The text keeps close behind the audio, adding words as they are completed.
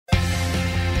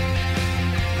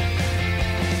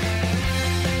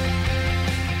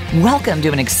Welcome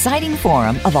to an exciting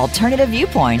forum of alternative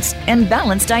viewpoints and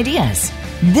balanced ideas.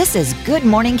 This is Good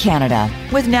Morning Canada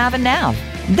with Nav and Nav.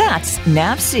 That's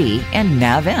Nav C and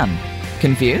Nav M.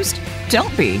 Confused?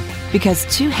 Don't be, because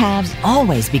two halves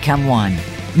always become one.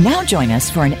 Now join us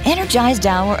for an energized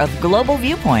hour of global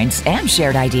viewpoints and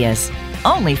shared ideas.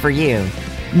 Only for you.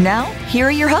 Now, here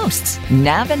are your hosts,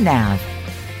 Nav and Nav.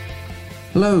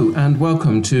 Hello and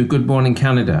welcome to Good Morning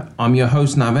Canada. I'm your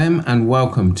host Navem and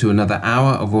welcome to another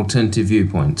hour of alternative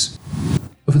viewpoints.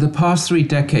 Over the past 3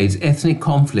 decades, ethnic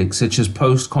conflicts such as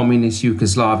post-communist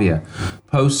Yugoslavia,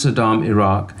 post-Saddam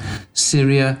Iraq,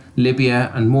 Syria,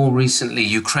 Libya and more recently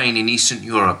Ukraine in Eastern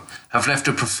Europe have left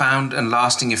a profound and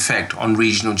lasting effect on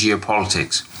regional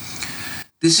geopolitics.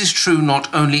 This is true not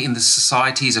only in the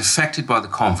societies affected by the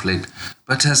conflict,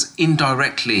 but has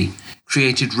indirectly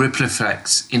created ripple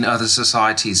effects in other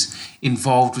societies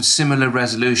involved with similar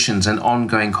resolutions and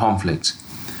ongoing conflicts.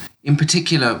 In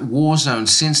particular, war zones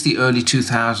since the early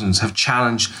 2000s have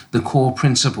challenged the core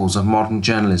principles of modern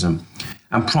journalism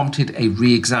and prompted a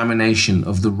re-examination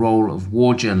of the role of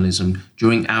war journalism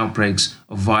during outbreaks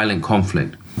of violent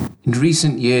conflict. In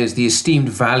recent years, the esteemed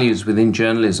values within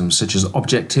journalism, such as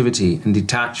objectivity and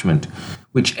detachment,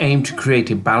 which aim to create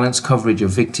a balanced coverage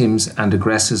of victims and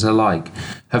aggressors alike,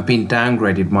 have been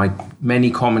downgraded by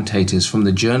many commentators from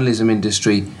the journalism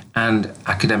industry and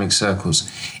academic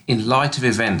circles, in light of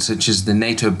events such as the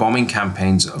NATO bombing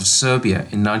campaigns of Serbia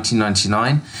in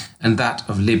 1999 and that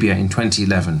of Libya in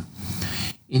 2011.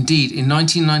 Indeed, in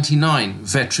 1999,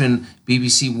 veteran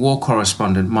BBC war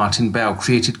correspondent Martin Bell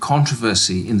created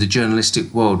controversy in the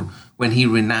journalistic world when he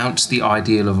renounced the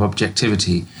ideal of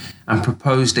objectivity and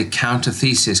proposed a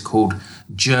counter-thesis called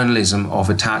journalism of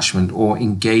attachment or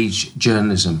engaged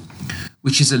journalism,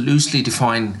 which is a loosely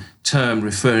defined term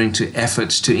referring to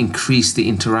efforts to increase the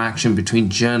interaction between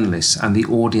journalists and the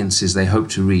audiences they hope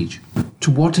to reach.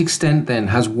 To what extent then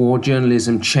has war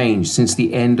journalism changed since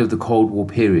the end of the Cold War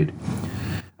period?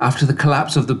 After the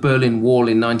collapse of the Berlin Wall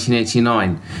in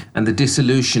 1989 and the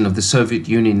dissolution of the Soviet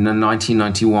Union in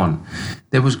 1991,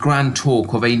 there was grand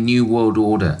talk of a new world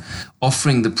order,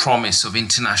 offering the promise of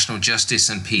international justice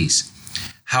and peace.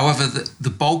 However, the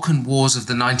Balkan Wars of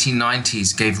the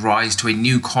 1990s gave rise to a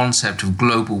new concept of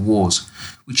global wars,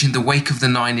 which in the wake of the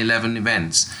 9/11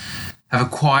 events have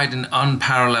acquired an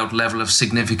unparalleled level of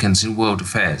significance in world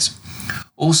affairs.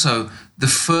 Also, the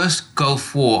first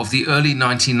Gulf War of the early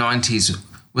 1990s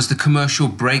was the commercial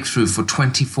breakthrough for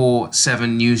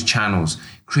 24/7 news channels,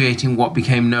 creating what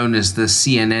became known as the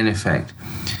CNN effect.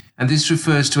 And this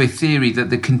refers to a theory that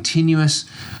the continuous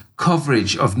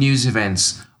coverage of news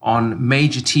events on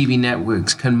major TV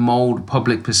networks can mold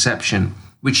public perception,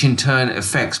 which in turn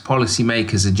affects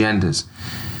policymakers' agendas.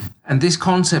 And this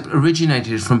concept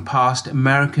originated from past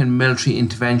American military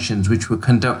interventions which were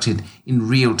conducted in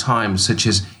real time, such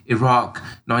as Iraq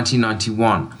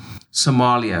 1991,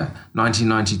 Somalia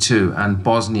 1992 and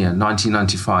Bosnia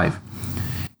 1995.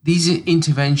 These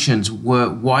interventions were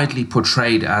widely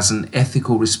portrayed as an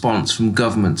ethical response from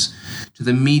governments to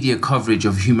the media coverage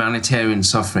of humanitarian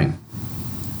suffering.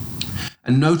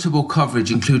 And notable coverage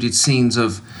included scenes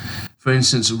of, for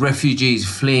instance, refugees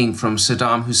fleeing from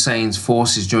Saddam Hussein's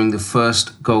forces during the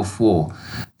First Gulf War,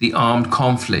 the armed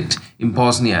conflict in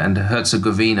Bosnia and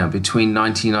Herzegovina between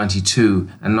 1992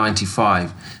 and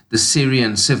 95, the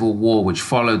Syrian civil war which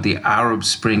followed the Arab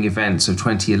Spring events of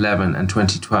 2011 and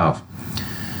 2012.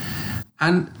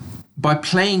 And by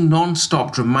playing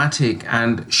non-stop dramatic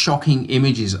and shocking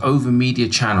images over media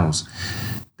channels,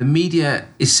 the media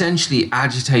essentially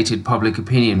agitated public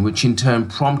opinion, which in turn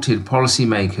prompted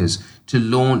policymakers to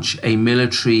launch a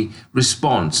military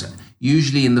response,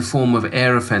 usually in the form of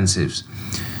air offensives.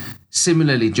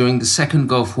 Similarly, during the Second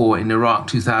Gulf War in Iraq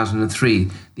 2003,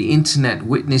 the internet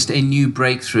witnessed a new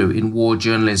breakthrough in war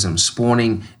journalism,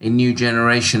 spawning a new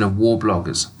generation of war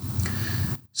bloggers.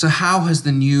 So how has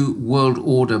the new world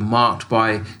order marked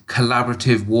by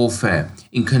collaborative warfare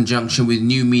in conjunction with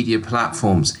new media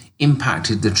platforms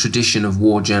impacted the tradition of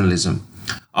war journalism?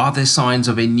 Are there signs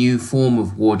of a new form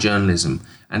of war journalism?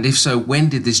 And if so, when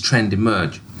did this trend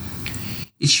emerge?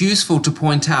 It's useful to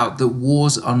point out that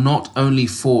wars are not only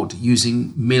fought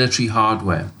using military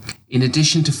hardware. In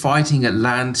addition to fighting at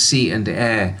land, sea and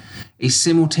air, a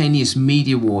simultaneous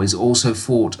media war is also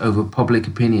fought over public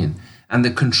opinion and the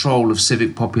control of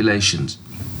civic populations.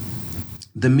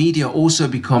 The media also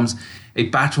becomes a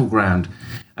battleground,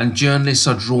 and journalists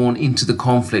are drawn into the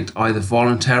conflict either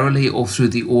voluntarily or through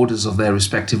the orders of their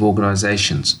respective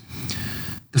organizations.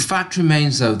 The fact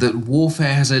remains, though, that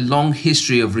warfare has a long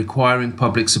history of requiring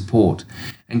public support,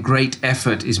 and great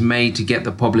effort is made to get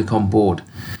the public on board.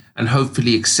 and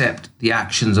hopefully accept the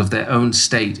actions of their own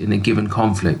state in a given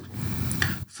conflict.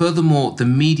 Furthermore, the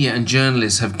media and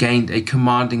journalists have gained a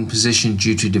commanding position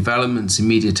due to developments in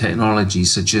media technology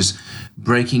such as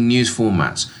breaking news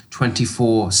formats,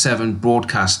 24/7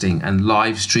 broadcasting and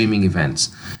live streaming events,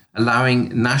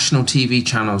 allowing national TV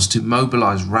channels to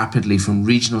mobilize rapidly from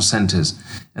regional centers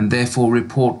and therefore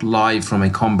report live from a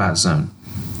combat zone.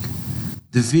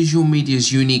 The visual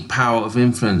media's unique power of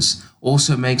influence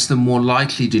also makes them more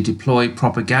likely to deploy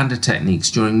propaganda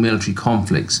techniques during military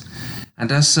conflicts,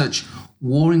 and as such,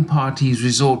 warring parties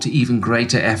resort to even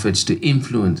greater efforts to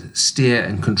influence, steer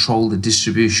and control the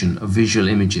distribution of visual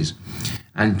images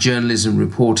and journalism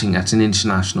reporting at an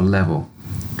international level.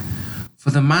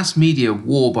 For the mass media,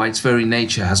 war by its very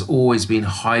nature has always been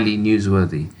highly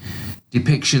newsworthy.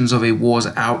 Depictions of a war's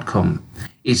outcome,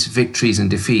 its victories and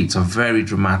defeats are very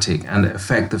dramatic and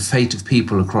affect the fate of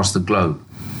people across the globe.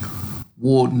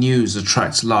 War news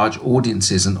attracts large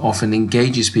audiences and often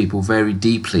engages people very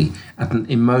deeply at an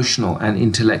emotional and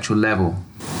intellectual level.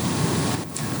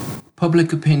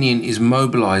 Public opinion is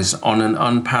mobilized on an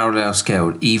unparalleled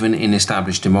scale, even in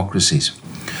established democracies.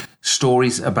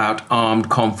 Stories about armed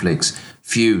conflicts,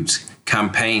 feuds,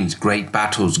 campaigns, great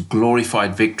battles,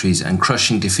 glorified victories, and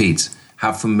crushing defeats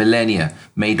have for millennia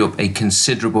made up a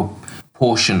considerable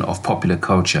portion of popular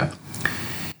culture.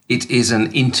 It is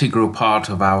an integral part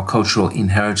of our cultural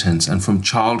inheritance, and from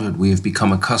childhood we have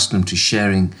become accustomed to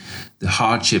sharing the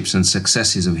hardships and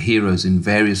successes of heroes in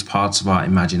various parts of our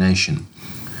imagination.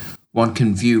 One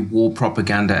can view war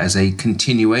propaganda as a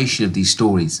continuation of these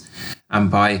stories,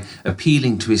 and by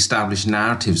appealing to established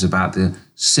narratives about the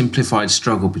simplified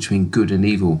struggle between good and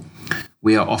evil,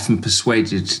 we are often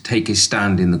persuaded to take a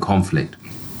stand in the conflict.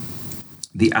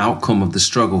 The outcome of the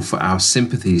struggle for our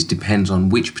sympathies depends on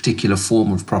which particular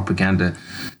form of propaganda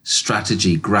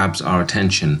strategy grabs our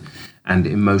attention and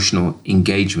emotional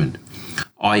engagement,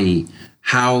 i.e.,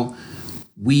 how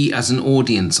we as an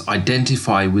audience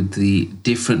identify with the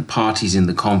different parties in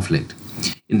the conflict.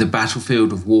 In the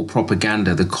battlefield of war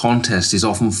propaganda, the contest is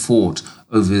often fought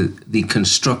over the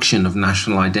construction of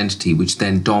national identity, which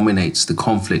then dominates the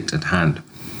conflict at hand.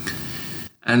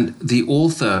 And the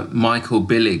author, Michael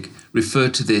Billig,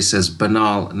 referred to this as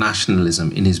banal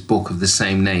nationalism in his book of the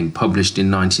same name, published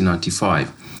in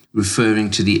 1995, referring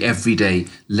to the everyday,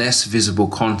 less visible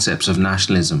concepts of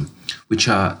nationalism, which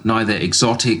are neither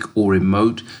exotic or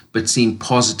remote, but seem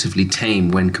positively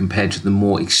tame when compared to the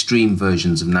more extreme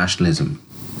versions of nationalism.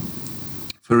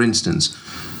 For instance,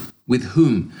 with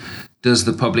whom does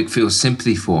the public feel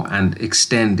sympathy for and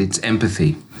extend its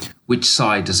empathy? Which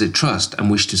side does it trust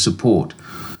and wish to support?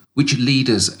 Which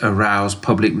leaders arouse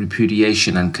public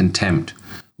repudiation and contempt?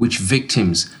 Which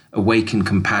victims awaken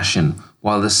compassion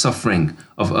while the suffering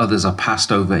of others are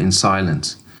passed over in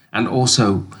silence? And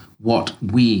also what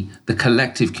we, the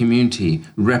collective community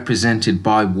represented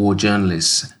by war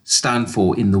journalists, stand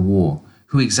for in the war.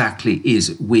 Who exactly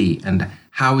is we, and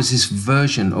how is this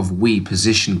version of we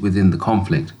positioned within the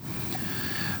conflict?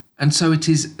 And so it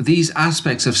is these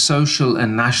aspects of social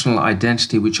and national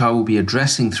identity which I will be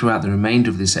addressing throughout the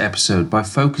remainder of this episode by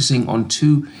focusing on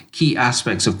two key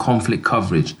aspects of conflict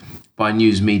coverage by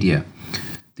news media: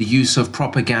 the use of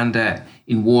propaganda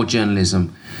in war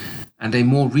journalism and a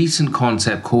more recent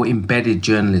concept called embedded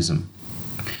journalism.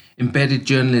 Embedded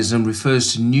journalism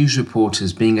refers to news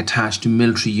reporters being attached to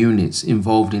military units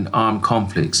involved in armed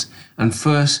conflicts, and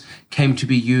first came to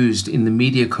be used in the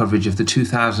media coverage of the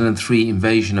 2003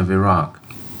 invasion of Iraq.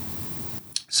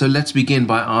 So let's begin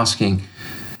by asking,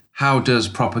 how does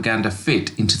propaganda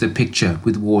fit into the picture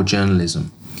with war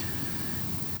journalism?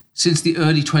 Since the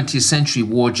early 20th century,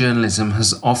 war journalism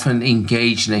has often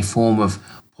engaged in a form of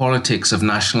politics of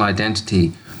national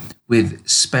identity, with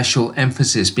special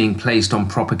emphasis being placed on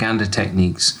propaganda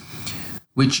techniques,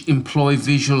 which employ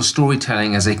visual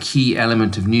storytelling as a key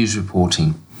element of news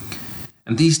reporting.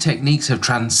 And these techniques have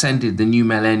transcended the new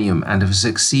millennium and have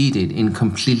succeeded in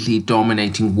completely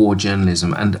dominating war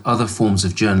journalism and other forms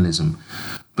of journalism,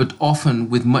 but often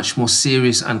with much more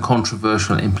serious and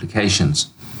controversial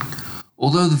implications.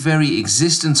 Although the very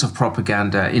existence of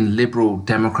propaganda in liberal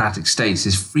democratic states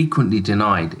is frequently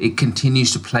denied, it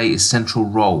continues to play a central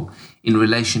role in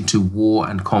relation to war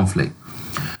and conflict.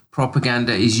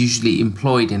 Propaganda is usually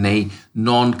employed in a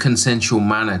non-consensual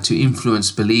manner to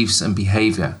influence beliefs and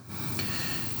behavior,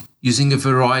 using a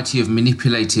variety of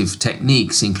manipulative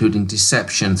techniques, including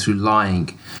deception through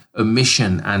lying,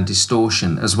 omission and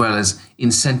distortion, as well as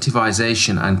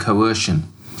incentivization and coercion.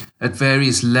 At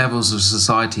various levels of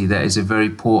society, there is a very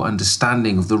poor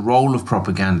understanding of the role of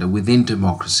propaganda within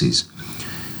democracies.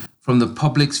 From the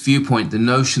public's viewpoint, the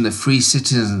notion that free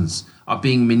citizens are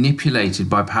being manipulated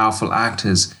by powerful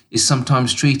actors is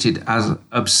sometimes treated as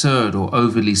absurd or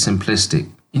overly simplistic.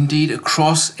 Indeed,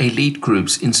 across elite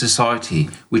groups in society,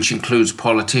 which includes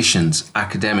politicians,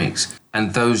 academics,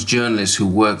 and those journalists who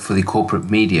work for the corporate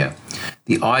media,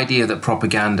 the idea that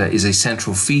propaganda is a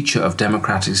central feature of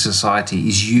democratic society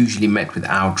is usually met with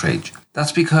outrage.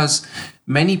 That's because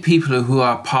many people who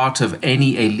are part of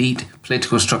any elite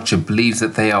political structure believe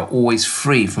that they are always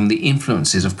free from the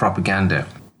influences of propaganda.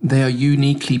 They are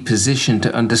uniquely positioned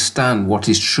to understand what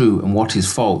is true and what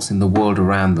is false in the world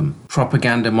around them.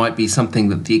 Propaganda might be something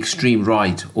that the extreme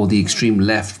right or the extreme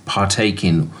left partake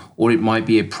in, or it might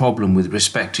be a problem with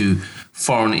respect to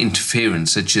foreign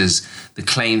interference, such as the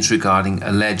claims regarding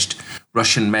alleged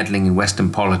Russian meddling in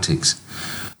Western politics.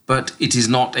 But it is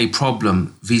not a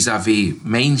problem vis-à-vis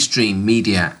mainstream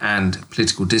media and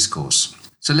political discourse.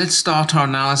 So let's start our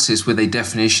analysis with a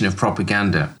definition of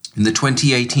propaganda. In the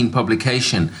 2018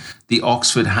 publication, The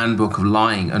Oxford Handbook of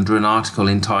Lying, under an article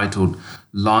entitled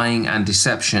Lying and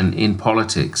Deception in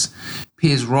Politics,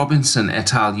 Piers Robinson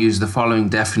et al. Used the following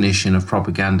definition of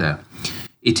propaganda.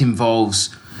 It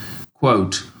involves,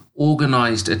 quote,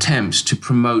 organized attempts to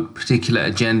promote particular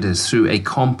agendas through a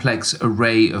complex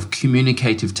array of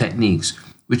communicative techniques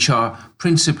which are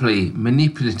principally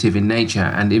manipulative in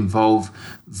nature and involve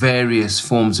various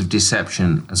forms of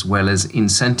deception as well as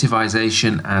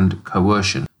incentivization and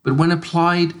coercion. But when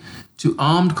applied to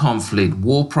armed conflict,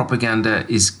 war propaganda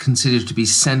is considered to be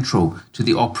central to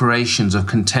the operations of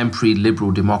contemporary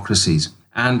liberal democracies,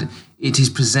 and it is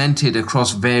presented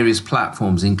across various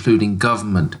platforms including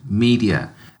government,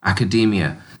 media,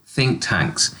 academia, think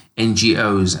tanks,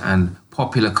 NGOs, and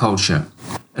popular culture.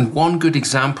 And one good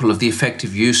example of the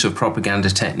effective use of propaganda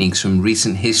techniques from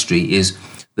recent history is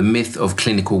the myth of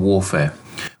clinical warfare,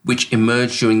 which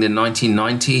emerged during the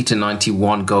 1990 to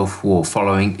 91 Gulf War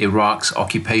following Iraq's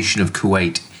occupation of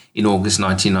Kuwait in August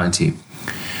 1990.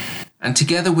 And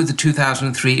together with the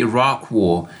 2003 Iraq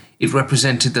War, it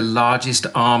represented the largest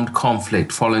armed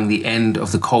conflict following the end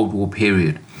of the Cold War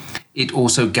period. It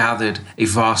also gathered a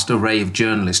vast array of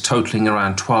journalists, totaling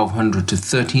around 1,200 to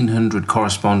 1,300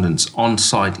 correspondents on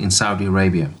site in Saudi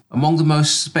Arabia. Among the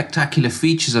most spectacular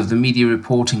features of the media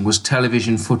reporting was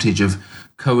television footage of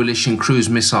coalition cruise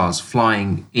missiles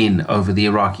flying in over the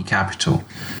Iraqi capital,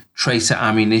 tracer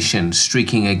ammunition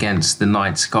streaking against the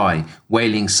night sky,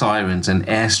 wailing sirens and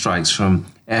airstrikes from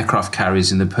aircraft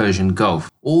carriers in the Persian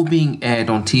Gulf, all being aired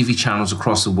on TV channels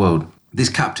across the world. This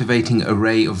captivating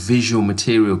array of visual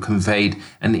material conveyed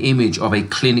an image of a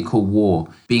clinical war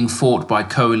being fought by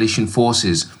coalition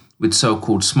forces with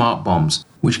so-called smart bombs,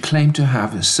 which claimed to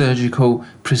have surgical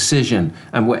precision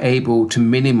and were able to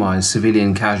minimize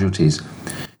civilian casualties.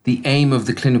 The aim of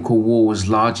the clinical war was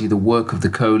largely the work of the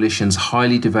coalition's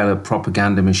highly developed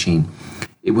propaganda machine.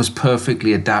 It was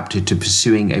perfectly adapted to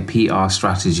pursuing a PR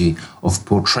strategy of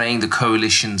portraying the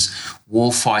coalition's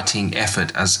war-fighting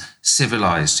effort as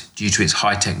civilized due to its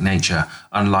high-tech nature,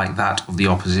 unlike that of the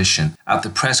opposition. At the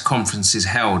press conferences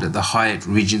held at the Hyatt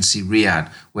Regency Riyadh,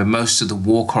 where most of the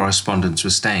war correspondents were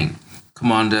staying,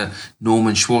 Commander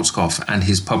Norman Schwarzkopf and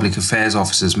his public affairs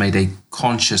officers made a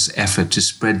conscious effort to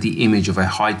spread the image of a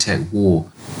high-tech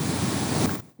war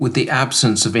with the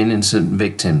absence of innocent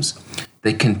victims.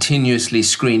 They continuously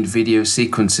screened video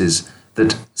sequences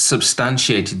that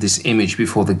substantiated this image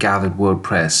before the gathered world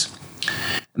press.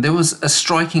 And there was a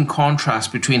striking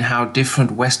contrast between how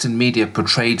different Western media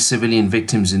portrayed civilian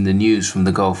victims in the news from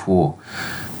the Gulf War.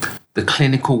 The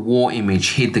clinical war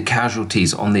image hid the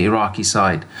casualties on the Iraqi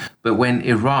side, but when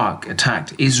Iraq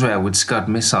attacked Israel with Scud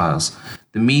missiles,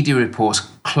 the media reports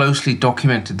closely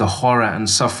documented the horror and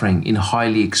suffering in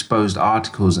highly exposed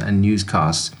articles and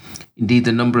newscasts. Indeed,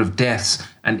 the number of deaths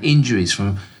and injuries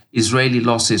from Israeli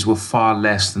losses were far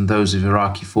less than those of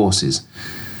Iraqi forces.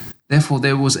 Therefore,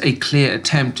 there was a clear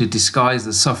attempt to disguise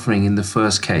the suffering in the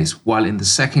first case, while in the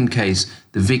second case,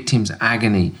 the victim's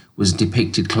agony was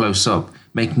depicted close up,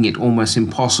 making it almost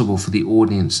impossible for the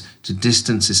audience to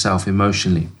distance itself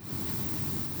emotionally.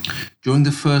 During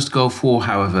the first Gulf War,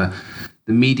 however,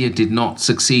 the media did not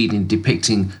succeed in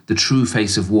depicting the true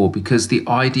face of war because the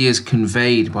ideas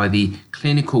conveyed by the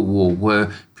clinical war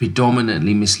were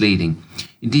predominantly misleading.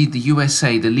 Indeed, the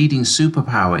USA, the leading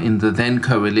superpower in the then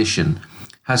coalition,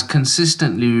 has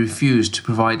consistently refused to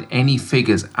provide any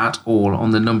figures at all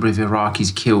on the number of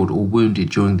Iraqis killed or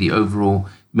wounded during the overall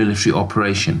military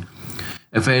operation.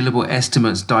 Available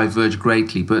estimates diverge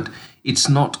greatly, but it's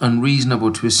not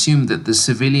unreasonable to assume that the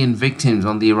civilian victims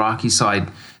on the Iraqi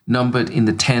side numbered in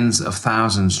the tens of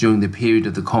thousands during the period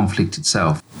of the conflict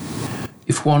itself.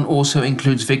 If one also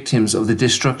includes victims of the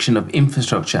destruction of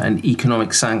infrastructure and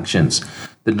economic sanctions,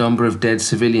 the number of dead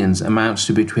civilians amounts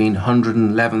to between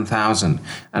 111,000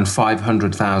 and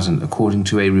 500,000, according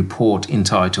to a report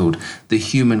entitled The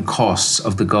Human Costs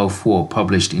of the Gulf War,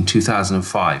 published in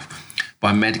 2005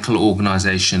 by medical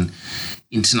organization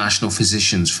International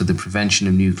Physicians for the Prevention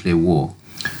of Nuclear War.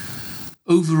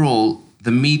 Overall,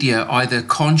 the media, either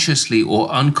consciously or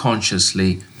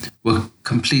unconsciously, were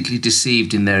completely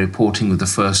deceived in their reporting of the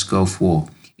First Gulf War.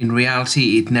 In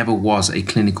reality, it never was a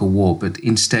clinical war, but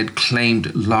instead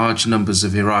claimed large numbers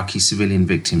of Iraqi civilian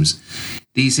victims.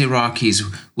 These Iraqis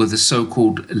were the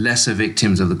so-called lesser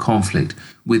victims of the conflict,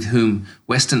 with whom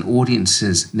Western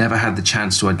audiences never had the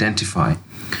chance to identify.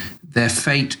 Their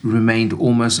fate remained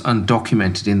almost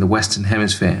undocumented in the Western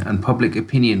Hemisphere, and public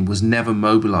opinion was never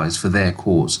mobilized for their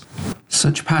cause.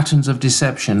 Such patterns of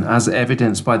deception, as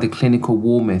evidenced by the clinical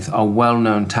war myth, are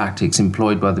well-known tactics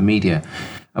employed by the media,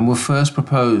 and were first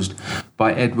proposed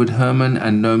by Edward Herman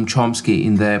and Noam Chomsky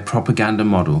in their propaganda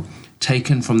model,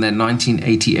 taken from their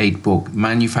 1988 book,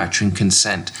 Manufacturing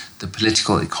Consent, The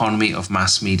Political Economy of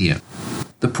Mass Media.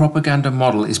 The propaganda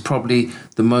model is probably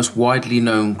the most widely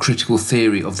known critical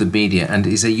theory of the media and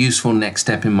is a useful next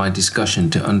step in my discussion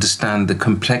to understand the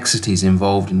complexities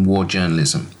involved in war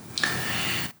journalism.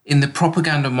 In the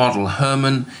propaganda model,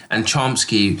 Herman and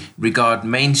Chomsky regard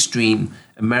mainstream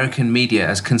American media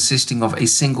as consisting of a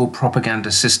single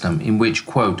propaganda system in which,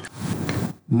 quote,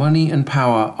 money and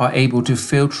power are able to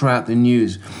filter out the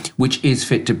news which is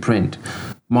fit to print,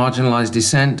 marginalize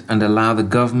dissent, and allow the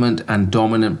government and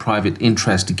dominant private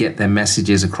interest to get their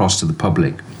messages across to the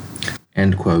public,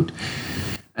 end quote.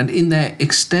 And in their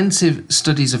extensive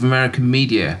studies of American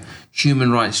media,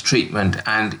 human rights treatment,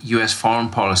 and US foreign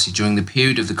policy during the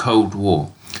period of the Cold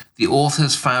War, the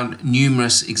authors found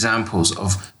numerous examples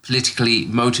of politically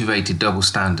motivated double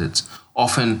standards.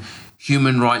 Often,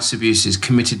 human rights abuses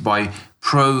committed by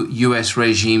pro-US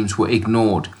regimes were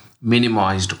ignored,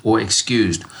 minimized, or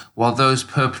excused, while those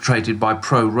perpetrated by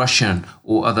pro-Russian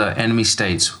or other enemy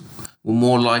states were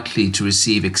more likely to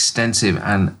receive extensive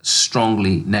and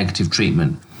strongly negative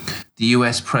treatment. The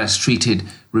US press treated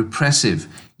repressive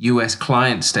US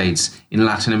client states in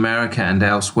Latin America and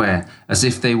elsewhere as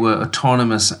if they were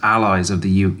autonomous allies of the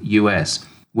US,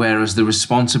 whereas the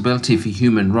responsibility for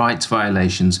human rights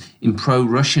violations in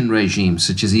pro-Russian regimes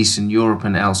such as Eastern Europe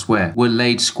and elsewhere were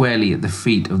laid squarely at the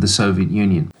feet of the Soviet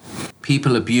Union.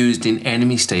 People abused in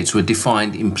enemy states were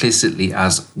defined implicitly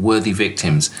as worthy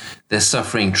victims, their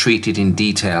suffering treated in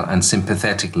detail and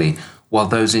sympathetically, while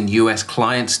those in US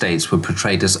client states were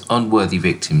portrayed as unworthy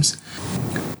victims.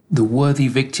 The worthy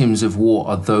victims of war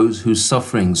are those whose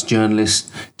sufferings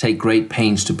journalists take great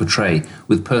pains to portray,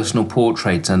 with personal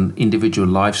portraits and individual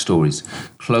life stories,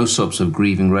 close-ups of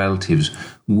grieving relatives,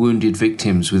 wounded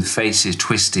victims with faces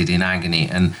twisted in agony,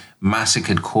 and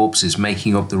massacred corpses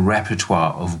making up the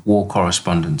repertoire of war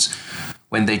correspondents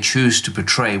when they choose to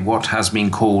portray what has been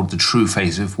called the true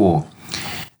face of war.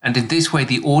 And in this way,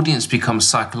 the audience becomes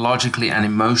psychologically and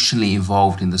emotionally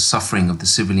involved in the suffering of the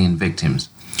civilian victims.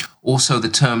 Also, the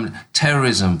term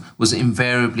terrorism was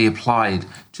invariably applied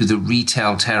to the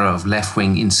retail terror of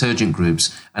left-wing insurgent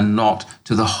groups and not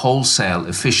to the wholesale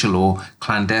official or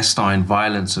clandestine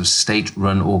violence of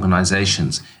state-run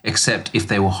organizations, except if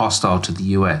they were hostile to the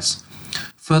US.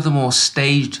 Furthermore,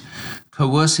 staged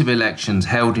coercive elections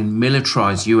held in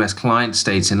militarized US client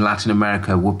states in Latin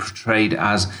America were portrayed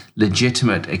as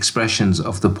legitimate expressions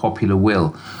of the popular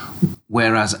will,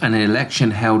 whereas an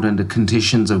election held under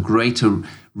conditions of greater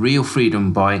real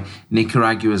freedom by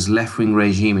Nicaragua's left-wing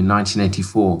regime in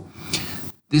 1984.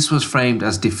 This was framed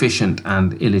as deficient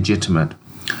and illegitimate.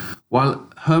 While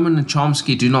Herman and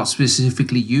Chomsky do not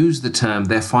specifically use the term,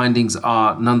 their findings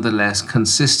are nonetheless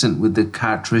consistent with the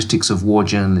characteristics of war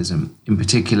journalism, in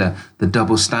particular the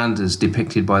double standards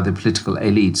depicted by the political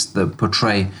elites that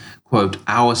portray, quote,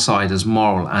 our side as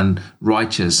moral and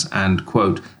righteous and,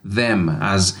 quote, them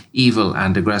as evil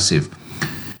and aggressive.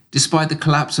 Despite the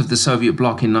collapse of the Soviet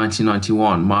bloc in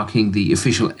 1991, marking the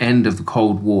official end of the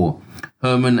Cold War,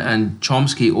 Herman and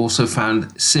Chomsky also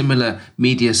found similar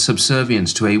media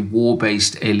subservience to a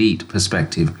war-based elite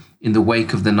perspective in the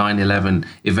wake of the 9/11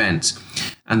 events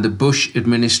and the Bush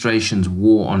administration's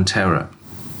war on terror.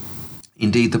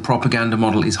 Indeed, the propaganda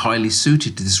model is highly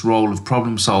suited to this role of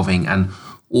problem-solving and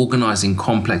organizing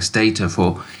complex data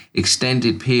for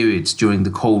extended periods during the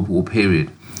Cold War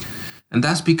period. And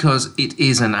that's because it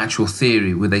is an actual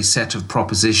theory with a set of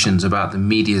propositions about the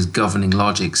media's governing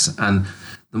logics, and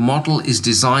The model is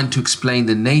designed to explain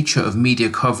the nature of media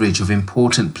coverage of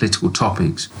important political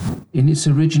topics. In its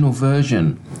original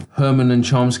version, Herman and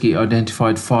Chomsky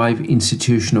identified 5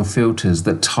 institutional filters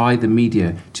that tie the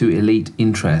media to elite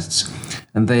interests,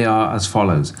 and they are as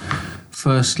follows.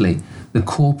 Firstly, the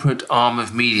corporate arm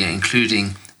of media,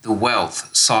 including the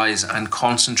wealth, size, and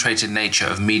concentrated nature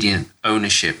of media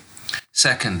ownership.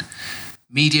 Second,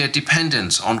 media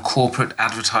dependence on corporate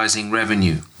advertising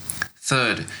revenue.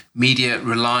 Third, media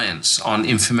reliance on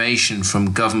information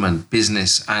from government,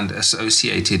 business, and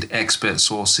associated expert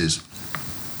sources.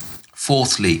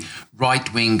 Fourthly,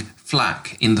 right-wing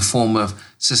flack in the form of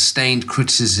sustained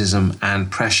criticism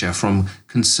and pressure from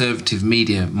conservative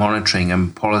media monitoring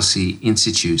and policy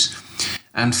institutes.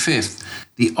 And fifth,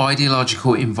 the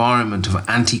ideological environment of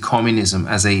anti-communism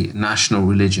as a national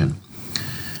religion.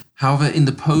 However, in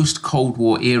the post-Cold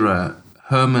War era,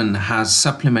 Herman has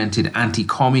supplemented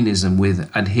anti-communism with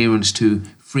adherence to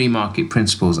free market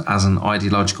principles as an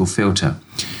ideological filter.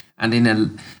 And in a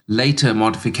later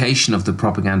modification of the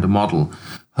propaganda model,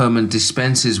 Herman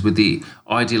dispenses with the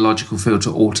ideological filter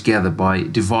altogether by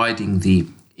dividing the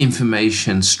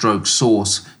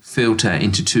information/source filter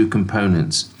into 2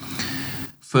 components.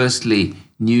 Firstly,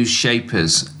 news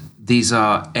shapers. These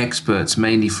are experts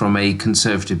mainly from a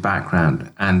conservative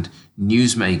background, and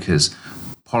newsmakers,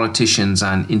 politicians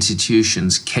and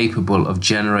institutions capable of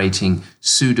generating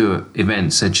pseudo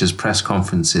events such as press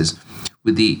conferences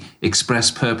with the express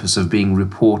purpose of being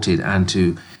reported and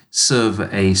to serve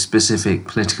a specific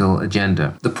political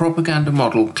agenda. The propaganda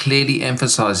model clearly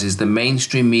emphasizes the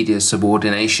mainstream media's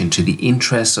subordination to the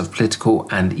interests of political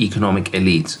and economic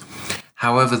elites.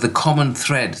 However, the common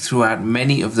thread throughout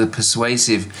many of the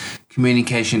persuasive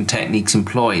communication techniques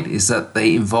employed is that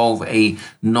they involve a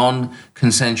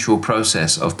non-consensual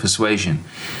process of persuasion.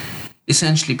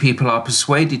 Essentially, people are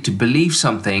persuaded to believe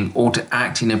something or to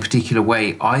act in a particular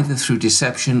way, either through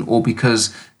deception or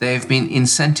because they have been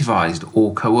incentivized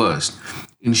or coerced.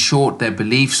 In short, their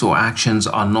beliefs or actions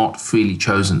are not freely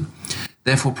chosen.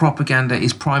 Therefore, propaganda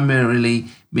is primarily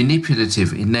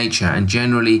manipulative in nature and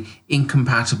generally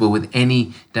incompatible with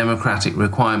any democratic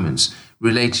requirements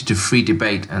related to free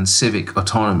debate and civic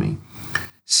autonomy.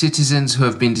 Citizens who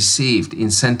have been deceived,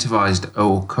 incentivized,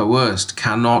 or coerced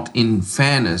cannot, in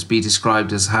fairness, be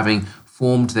described as having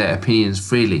formed their opinions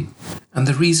freely. And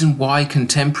the reason why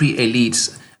contemporary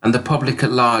elites and the public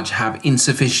at large have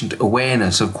insufficient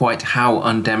awareness of quite how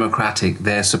undemocratic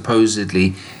their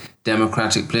supposedly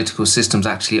democratic political systems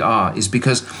actually are is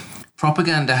because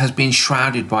propaganda has been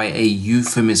shrouded by a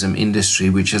euphemism industry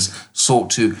which has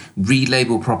sought to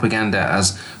relabel propaganda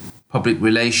as public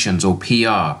relations or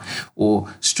PR or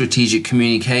strategic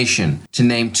communication, to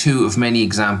name 2 of many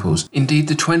examples. Indeed,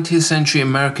 the 20th century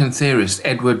American theorist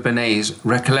Edward Bernays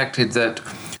recollected that,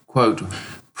 quote,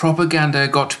 propaganda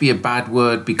got to be a bad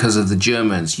word because of the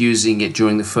Germans using it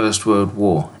during the First World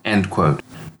War, end quote.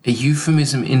 A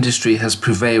euphemism industry has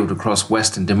prevailed across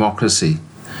Western democracy,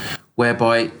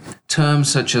 whereby terms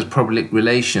such as public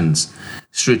relations,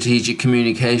 strategic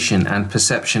communication, and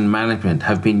perception management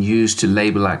have been used to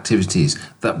label activities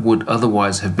that would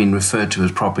otherwise have been referred to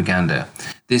as propaganda.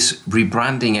 This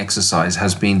rebranding exercise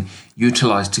has been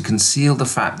utilized to conceal the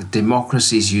fact that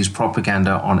democracies use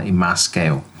propaganda on a mass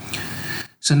scale.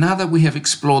 So now that we have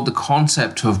explored the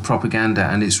concept of propaganda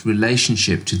and its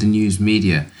relationship to the news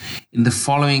media, in the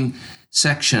following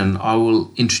section, I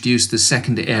will introduce the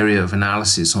second area of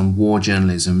analysis on war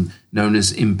journalism, known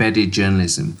as embedded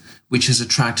journalism, which has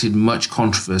attracted much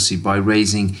controversy by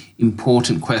raising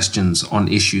important questions on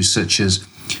issues such as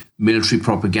military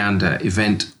propaganda,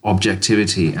 event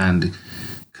objectivity, and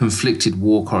conflicted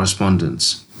war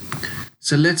correspondence.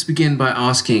 So let's begin by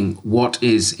asking, what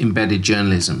is embedded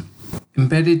journalism?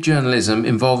 Embedded journalism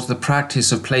involves the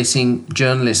practice of placing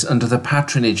journalists under the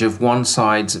patronage of one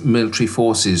side's military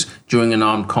forces during an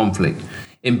armed conflict.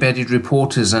 Embedded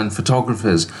reporters and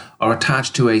photographers are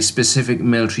attached to a specific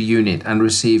military unit and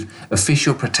receive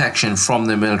official protection from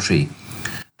the military.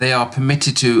 They are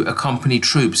permitted to accompany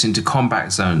troops into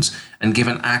combat zones and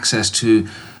given access to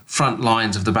front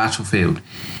lines of the battlefield.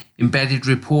 Embedded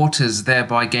reporters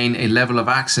thereby gain a level of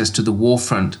access to the war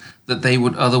front that they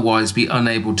would otherwise be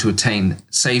unable to attain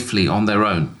safely on their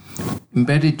own.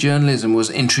 Embedded journalism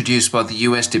was introduced by the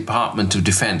US Department of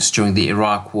Defense during the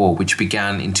Iraq War, which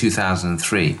began in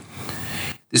 2003.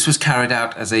 This was carried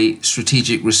out as a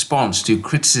strategic response to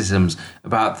criticisms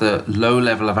about the low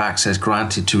level of access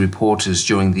granted to reporters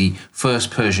during the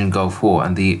First Persian Gulf War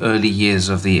and the early years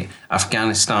of the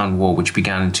Afghanistan War, which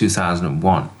began in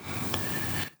 2001.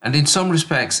 And in some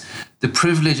respects, the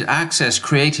privileged access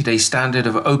created a standard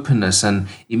of openness and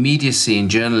immediacy in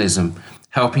journalism,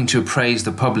 helping to appraise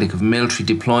the public of military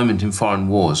deployment in foreign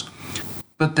wars.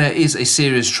 But there is a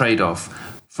serious trade-off.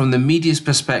 From the media's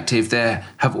perspective, there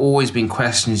have always been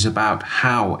questions about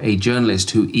how a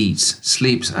journalist who eats,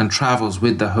 sleeps, and travels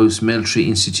with the host military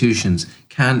institutions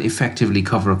can effectively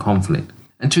cover a conflict.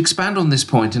 And to expand on this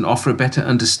point and offer a better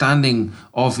understanding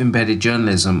of embedded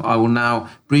journalism, I will now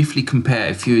briefly compare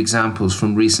a few examples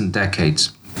from recent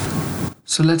decades.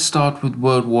 So let's start with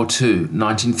World War II,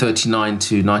 1939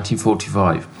 to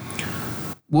 1945.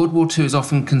 World War II is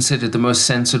often considered the most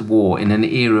censored war in an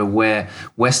era where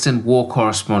Western war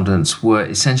correspondents were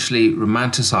essentially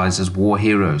romanticized as war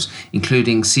heroes,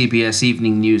 including CBS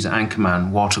Evening News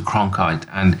anchorman Walter Cronkite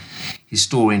and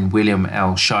historian William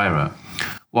L. Shirer.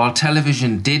 While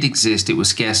television did exist, it was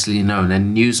scarcely known,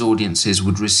 and news audiences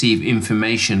would receive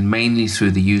information mainly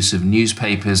through the use of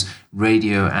newspapers,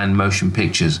 radio, and motion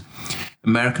pictures.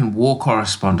 American war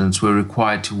correspondents were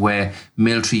required to wear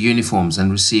military uniforms and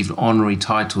received honorary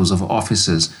titles of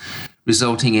officers,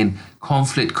 resulting in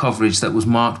conflict coverage that was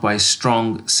marked by a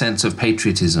strong sense of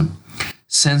patriotism.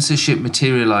 Censorship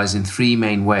materialized in three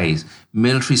main ways: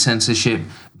 military censorship,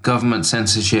 government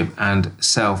censorship, and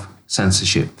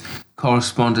self-censorship.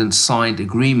 Correspondents signed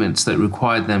agreements that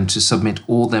required them to submit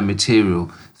all their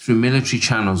material through military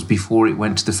channels before it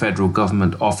went to the federal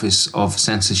government Office of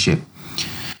Censorship.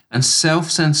 And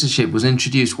self-censorship was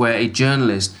introduced where a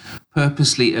journalist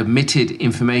purposely omitted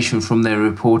information from their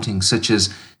reporting, such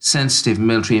as sensitive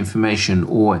military information,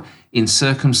 or in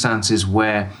circumstances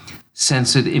where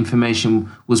censored information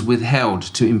was withheld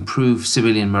to improve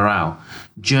civilian morale.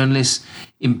 Journalists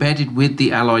embedded with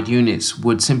the Allied units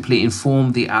would simply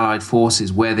inform the Allied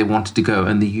forces where they wanted to go,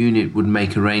 and the unit would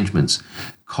make arrangements.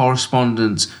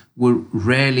 Correspondents were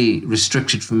rarely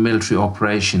restricted from military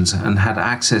operations and had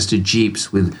access to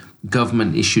jeeps with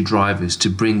government-issued drivers to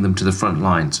bring them to the front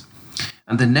lines.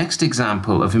 And the next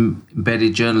example of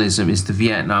embedded journalism is the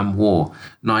Vietnam War,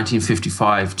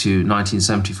 1955 to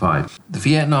 1975. The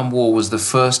Vietnam War was the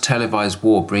first televised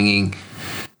war bringing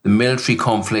the military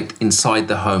conflict inside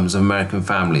the homes of American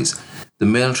families. The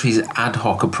military's ad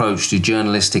hoc approach to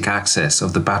journalistic access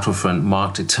of the battlefront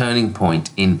marked a turning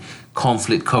point in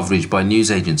conflict coverage by news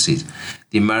agencies.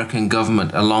 The American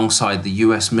government, alongside the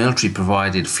US military,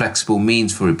 provided flexible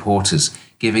means for reporters,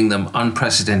 giving them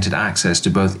unprecedented access to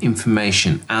both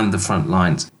information and the front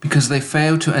lines. Because they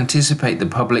failed to anticipate the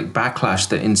public backlash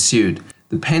that ensued,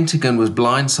 the Pentagon was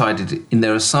blindsided in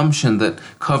their assumption that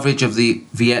coverage of the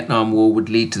Vietnam War would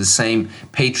lead to the same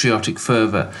patriotic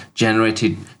fervor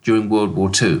generated during World War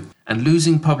II. And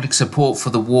losing public support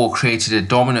for the war created a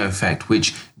domino effect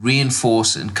which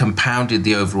reinforced and compounded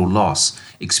the overall loss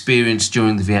experienced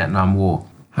during the Vietnam War.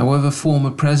 However,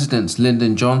 former presidents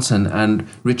Lyndon Johnson and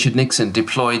Richard Nixon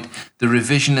deployed the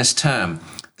revisionist term,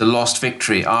 the lost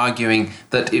victory, arguing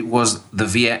that it was the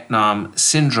Vietnam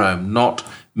syndrome, not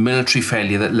military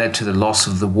failure, that led to the loss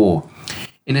of the war.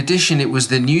 In addition, it was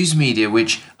the news media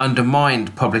which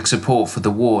undermined public support for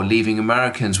the war, leaving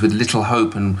Americans with little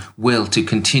hope and will to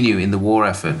continue in the war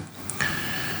effort.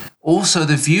 Also,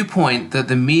 the viewpoint that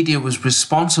the media was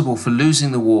responsible for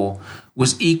losing the war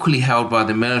was equally held by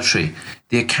the military.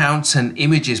 The accounts and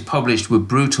images published were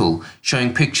brutal,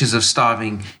 showing pictures of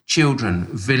starving children,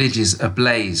 villages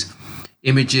ablaze,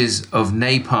 images of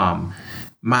napalm,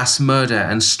 mass murder,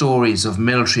 and stories of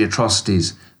military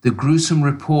atrocities. The gruesome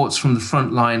reports from the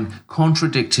front line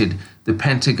contradicted the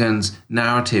Pentagon's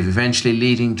narrative, eventually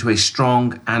leading to a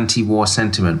strong anti-war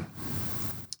sentiment.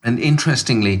 And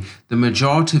interestingly, the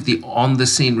majority of the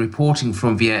on-the-scene reporting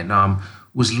from Vietnam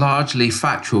was largely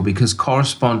factual because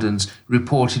correspondents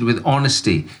reported with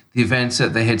honesty the events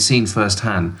that they had seen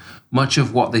firsthand. Much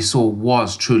of what they saw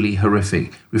was truly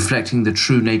horrific, reflecting the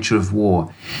true nature of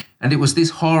war. And it was this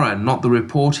horror, not the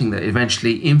reporting, that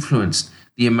eventually influenced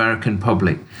the American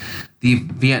public. The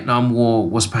Vietnam War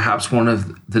was perhaps one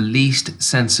of the least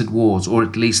censored wars, or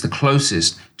at least the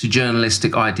closest to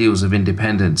journalistic ideals of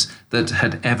independence that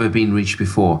had ever been reached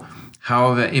before.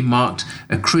 However, it marked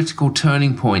a critical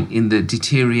turning point in the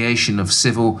deterioration of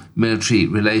civil-military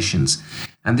relations.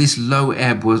 And this low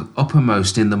ebb was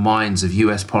uppermost in the minds of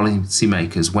US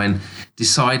policymakers when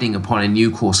deciding upon a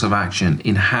new course of action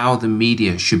in how the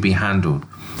media should be handled.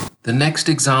 The next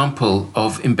example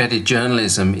of embedded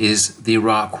journalism is the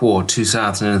Iraq War,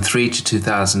 2003 to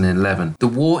 2011. The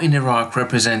war in Iraq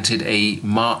represented a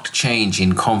marked change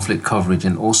in conflict coverage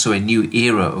and also a new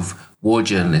era of war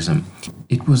journalism.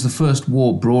 It was the first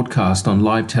war broadcast on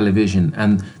live television,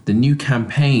 and the new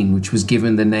campaign, which was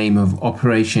given the name of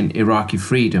Operation Iraqi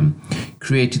Freedom,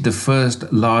 created the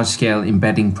first large-scale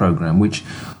embedding program, which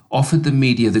offered the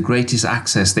media the greatest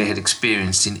access they had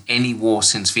experienced in any war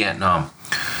since Vietnam.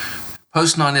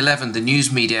 Post 9/11, the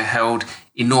news media held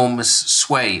enormous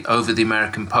sway over the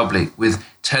American public, with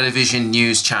television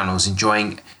news channels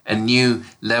enjoying a new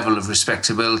level of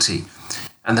respectability.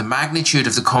 And the magnitude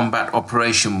of the combat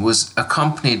operation was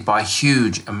accompanied by a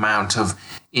huge amount of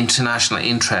international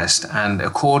interest and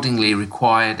accordingly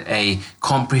required a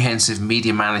comprehensive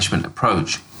media management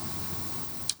approach.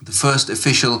 The first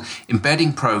official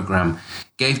embedding program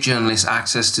gave journalists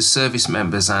access to service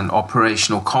members and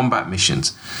operational combat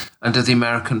missions. Under the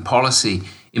American policy,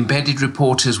 embedded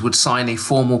reporters would sign a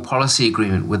formal policy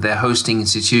agreement with their hosting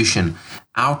institution,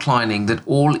 outlining that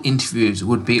all interviews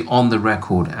would be on the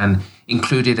record and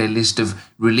included a list of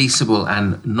releasable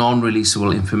and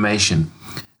non-releasable information.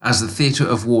 As the theatre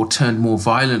of war turned more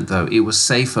violent, though, it was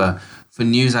safer for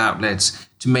news outlets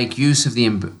to make use of the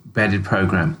embedded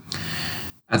program.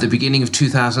 At the beginning of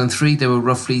 2003, there were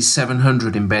roughly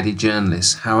 700 embedded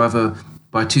journalists. However,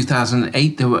 by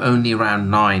 2008, there were only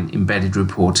around 9 embedded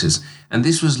reporters, and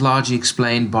this was largely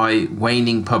explained by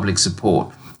waning public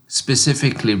support,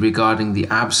 specifically regarding the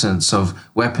absence of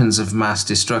weapons of mass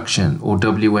destruction, or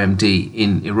WMD,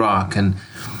 in Iraq, and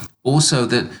also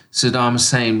that Saddam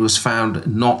Hussein was found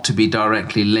not to be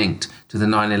directly linked to the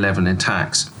 9/11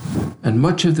 attacks. And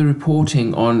much of the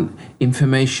reporting on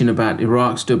information about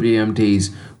Iraq's WMDs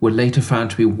were later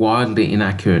found to be wildly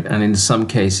inaccurate and in some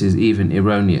cases even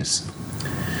erroneous.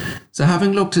 So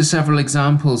having looked at several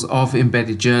examples of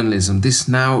embedded journalism, this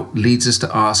now leads us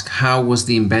to ask, how was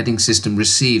the embedding system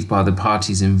received by the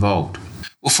parties involved?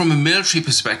 Well, from a military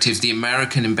perspective, the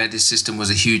American embedded system was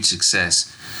a huge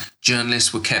success.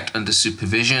 Journalists were kept under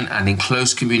supervision and in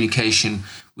close communication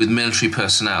with military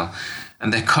personnel,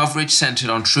 and their coverage centered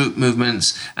on troop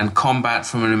movements and combat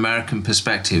from an American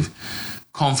perspective.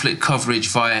 Conflict coverage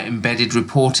via embedded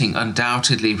reporting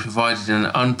undoubtedly provided an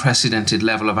unprecedented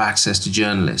level of access to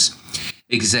journalists.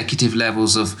 Executive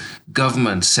levels of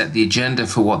government set the agenda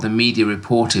for what the media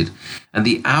reported, and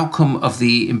the outcome of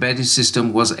the embedded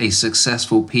system was a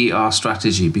successful PR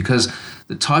strategy because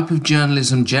the type of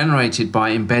journalism generated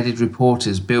by embedded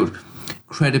reporters built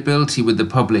credibility with the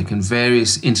public and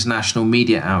various international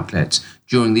media outlets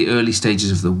during the early stages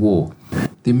of the war.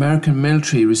 The American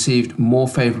military received more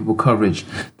favorable coverage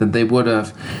than they would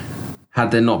have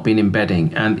had there not been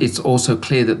embedding, and it's also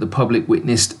clear that the public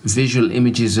witnessed visual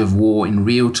images of war in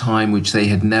real time which they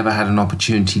had never had an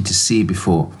opportunity to see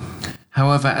before.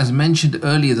 However, as mentioned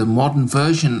earlier, the modern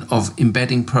version of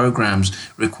embedding programs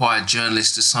required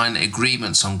journalists to sign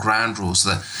agreements on ground rules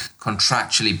that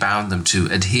contractually bound them to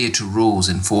adhere to rules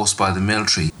enforced by the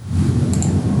military.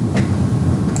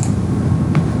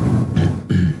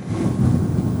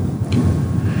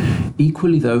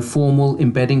 Equally though, formal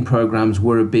embedding programs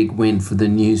were a big win for the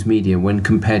news media when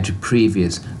compared to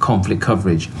previous conflict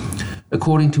coverage.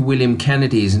 According to William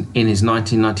Kennedy in his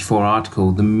 1994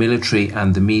 article, The Military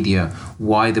and the Media,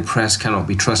 Why the Press Cannot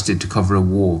be Trusted to Cover a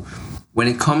War, when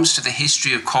it comes to the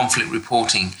history of conflict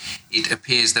reporting, it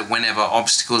appears that whenever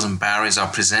obstacles and barriers are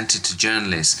presented to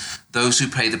journalists, those who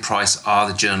pay the price are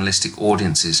the journalistic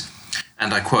audiences.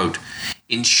 And I quote,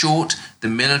 "In short, the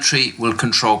military will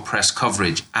control press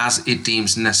coverage as it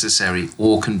deems necessary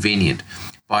or convenient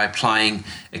by applying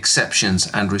exceptions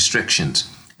and restrictions.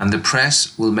 And the press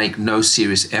will make no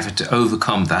serious effort to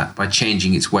overcome that by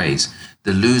changing its ways.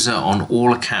 The loser on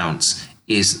all accounts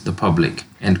is the public,"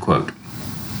 end quote.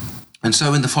 And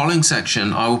so in the following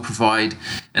section, I will provide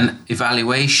an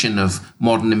evaluation of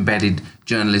modern embedded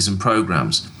journalism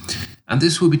programs. And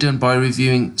this will be done by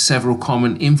reviewing several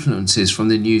common influences from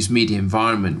the news media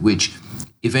environment, which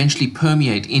eventually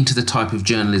permeate into the type of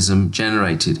journalism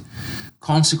generated.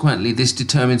 Consequently, this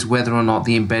determines whether or not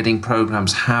the embedding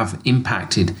programs have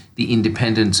impacted the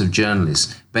independence of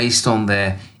journalists based on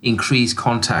their increased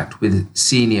contact with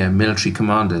senior military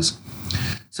commanders.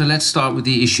 So let's start with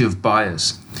the issue of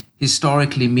bias.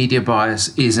 Historically, media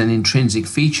bias is an intrinsic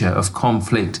feature of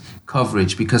conflict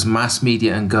coverage because mass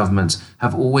media and governments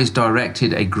have always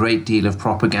directed a great deal of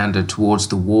propaganda towards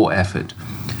the war effort.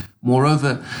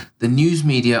 Moreover, the news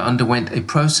media underwent a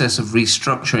process of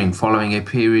restructuring following a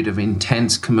period of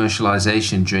intense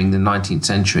commercialization during the 19th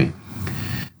century.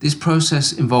 This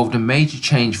process involved a major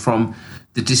change from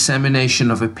the dissemination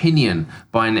of opinion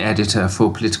by an editor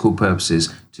for political purposes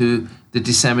to the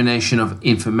dissemination of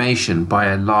information by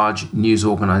a large news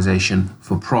organization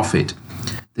for profit.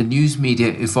 The news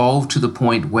media evolved to the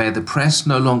point where the press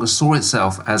no longer saw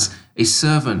itself as a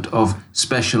servant of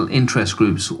special interest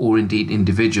groups or indeed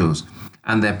individuals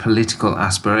and their political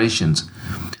aspirations.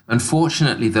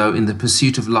 Unfortunately, though, in the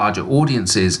pursuit of larger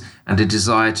audiences and a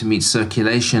desire to meet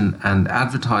circulation and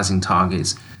advertising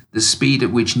targets, the speed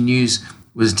at which news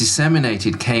was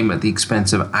disseminated came at the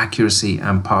expense of accuracy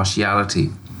and partiality.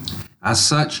 As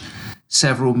such,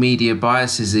 several media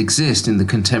biases exist in the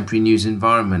contemporary news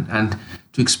environment, and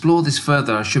to explore this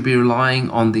further, I should be relying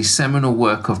on the seminal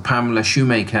work of Pamela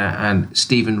Shoemaker and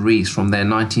Stephen Rees from their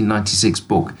 1996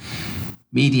 book,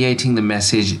 Mediating the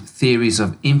Message: Theories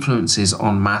of Influences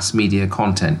on Mass Media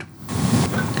Content.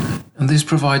 And this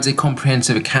provides a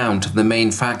comprehensive account of the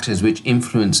main factors which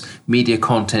influence media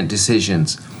content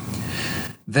decisions.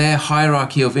 Their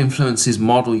hierarchy of influences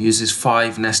model uses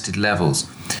 5 nested levels: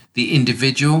 the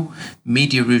individual,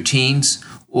 media routines,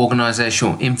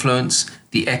 organizational influence,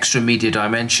 the extra-media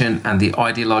dimension, and the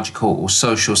ideological or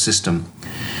social system.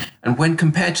 And when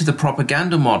compared to the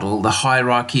propaganda model, the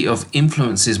hierarchy of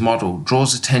influences model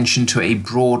draws attention to a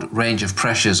broad range of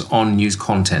pressures on news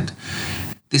content.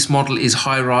 This model is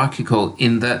hierarchical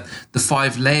in that the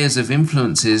 5 layers of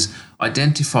influences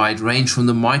identified range from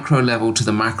the micro level to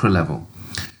the macro level.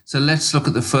 So let's look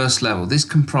at the first level. This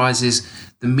comprises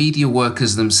the media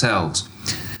workers themselves.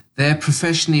 Their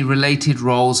professionally related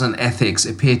roles and ethics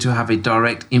appear to have a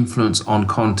direct influence on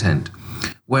content,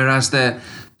 whereas their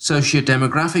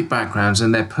socio-demographic backgrounds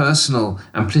and their personal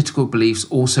and political beliefs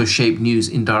also shape news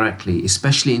indirectly,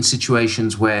 especially in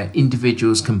situations where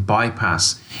individuals can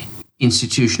bypass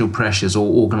institutional pressures or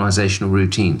organizational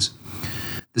routines.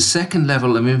 The second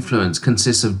level of influence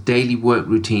consists of daily work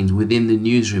routines within the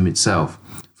newsroom itself.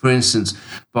 For instance,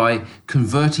 by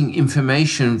converting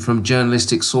information from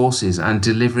journalistic sources and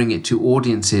delivering it to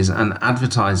audiences and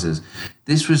advertisers,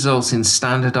 this results in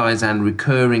standardized and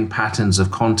recurring patterns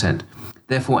of content.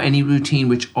 Therefore, any routine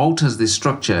which alters this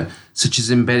structure, such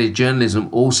as embedded journalism,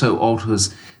 also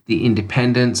alters the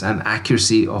independence and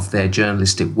accuracy of their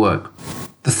journalistic work.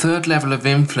 The third level of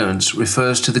influence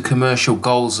refers to the commercial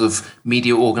goals of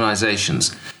media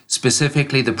organizations,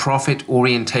 specifically the profit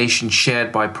orientation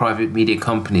shared by private media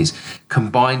companies.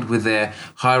 Combined with their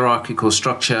hierarchical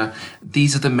structure,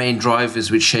 these are the main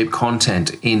drivers which shape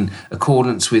content in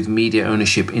accordance with media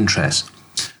ownership interests.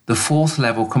 The fourth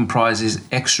level comprises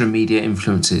extra media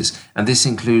influences, and this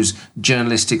includes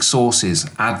journalistic sources,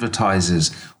 advertisers,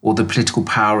 or the political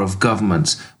power of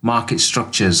governments, market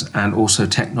structures, and also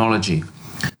technology.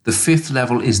 The fifth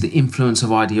level is the influence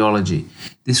of ideology.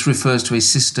 This refers to a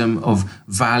system of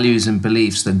values and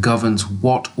beliefs that governs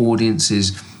what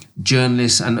audiences,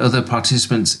 journalists, and other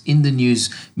participants in the news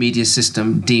media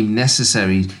system deem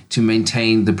necessary to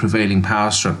maintain the prevailing power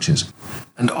structures.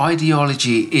 And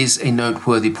ideology is a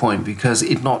noteworthy point because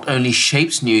it not only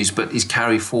shapes news but is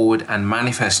carried forward and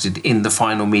manifested in the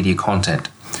final media content.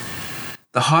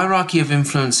 The hierarchy of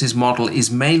influences model is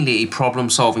mainly a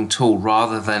problem-solving tool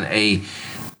rather than a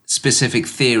specific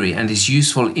theory and is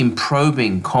useful in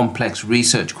probing complex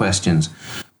research questions.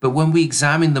 But when we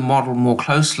examine the model more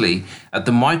closely at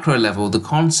the micro level, the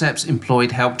concepts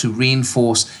employed help to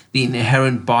reinforce the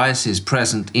inherent biases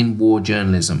present in war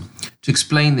journalism. To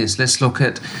explain this, let's look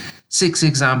at 6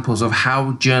 examples of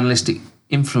how journalistic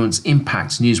influence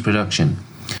impacts news production.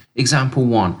 Example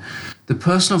 1. The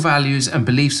personal values and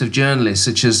beliefs of journalists,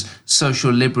 such as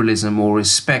social liberalism or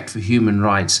respect for human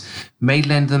rights, may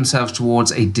lend themselves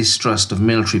towards a distrust of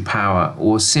military power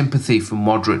or sympathy for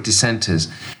moderate dissenters,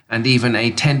 and even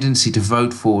a tendency to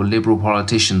vote for liberal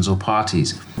politicians or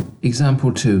parties.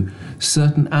 Example 2.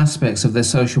 Certain aspects of their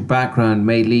social background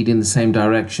may lead in the same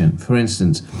direction. For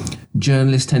instance,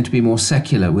 journalists tend to be more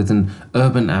secular with an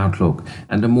urban outlook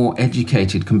and are more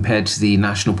educated compared to the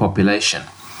national population.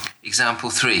 Example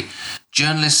 3.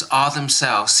 Journalists are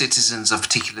themselves citizens of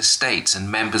particular states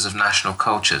and members of national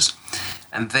cultures,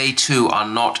 and they too are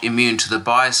not immune to the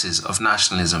biases of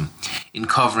nationalism in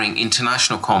covering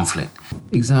international conflict.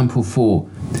 Example 4.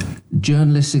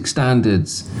 Journalistic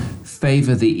standards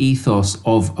favour the ethos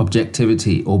of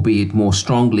objectivity, albeit more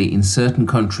strongly in certain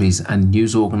countries and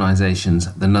news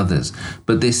organisations than others,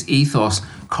 but this ethos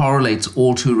correlates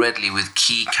all too readily with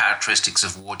key characteristics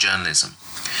of war journalism.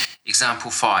 Example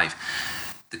 5.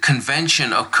 The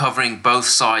convention of covering both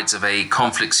sides of a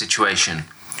conflict situation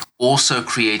also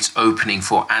creates opening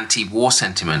for anti-war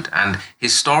sentiment, and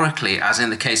historically, as in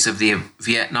the case of the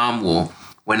Vietnam War,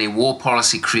 when a war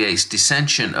policy creates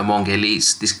dissension among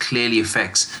elites, this clearly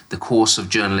affects the course of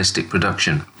journalistic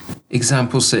production.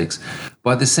 Example 6.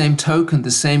 By the same token,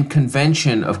 the same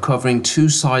convention of covering two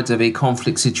sides of a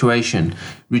conflict situation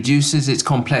reduces its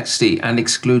complexity and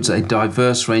excludes a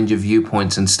diverse range of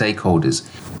viewpoints and stakeholders.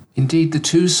 Indeed, the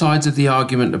two sides of the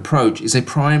argument approach is a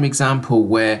prime example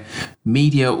where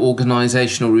media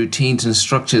organizational routines and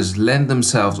structures lend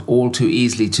themselves all too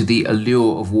easily to the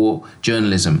allure of war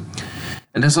journalism.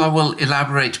 And as I will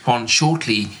elaborate upon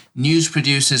shortly, news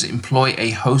producers employ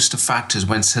a host of factors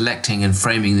when selecting and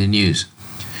framing the news.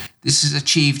 This is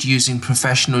achieved using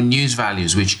professional news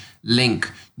values which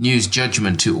link news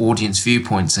judgment to audience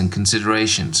viewpoints and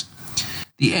considerations.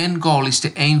 The end goal is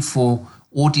to aim for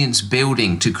audience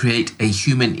building to create a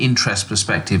human interest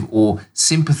perspective or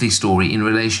sympathy story in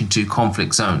relation to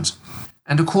conflict zones.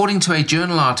 And according to a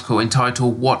journal article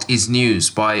entitled What is News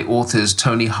by authors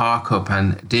Tony Harkup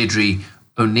and Deirdre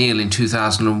O'Neill in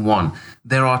 2001,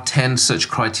 there are 10 such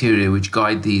criteria which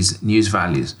guide these news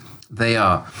values. They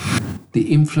are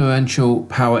the influential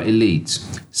power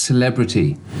elites,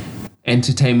 celebrity,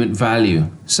 entertainment value,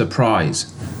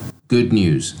 surprise, good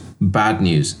news, bad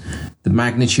news, the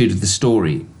magnitude of the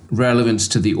story, relevance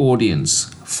to the audience,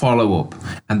 follow-up,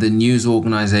 and the news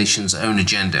organization's own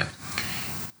agenda.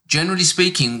 Generally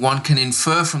speaking, one can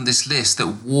infer from this list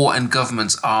that war and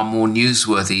governments are more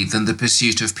newsworthy than the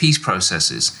pursuit of peace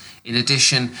processes. In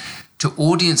addition to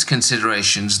audience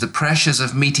considerations, the pressures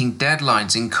of meeting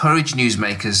deadlines encourage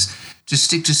newsmakers to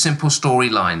stick to simple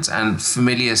storylines and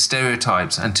familiar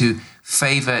stereotypes and to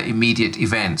favor immediate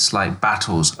events like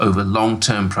battles over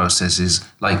long-term processes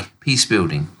like peace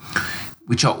building,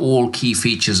 which are all key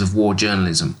features of war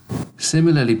journalism.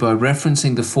 Similarly, by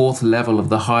referencing the fourth level of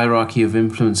the hierarchy of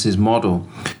influences model,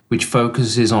 which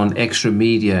focuses on extra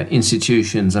media,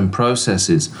 institutions, and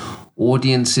processes,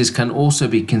 audiences can also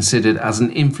be considered as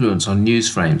an influence on news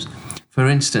frames. For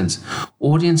instance,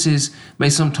 audiences may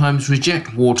sometimes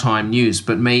reject wartime news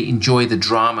but may enjoy the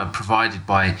drama provided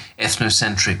by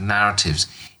ethnocentric narratives.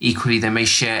 Equally, they may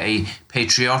share a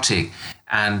patriotic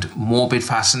and morbid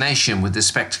fascination with the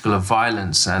spectacle of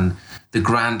violence and the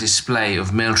grand display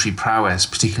of military prowess,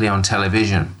 particularly on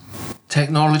television.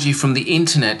 Technology from the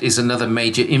internet is another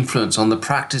major influence on the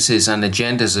practices and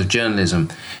agendas of journalism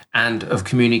and of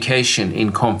communication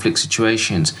in conflict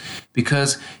situations,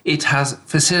 because it has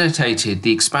facilitated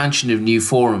the expansion of new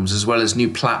forums as well as new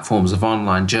platforms of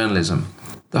online journalism.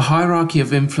 The hierarchy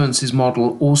of influences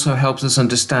model also helps us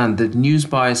understand that news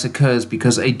bias occurs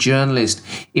because a journalist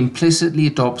implicitly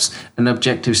adopts an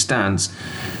objective stance,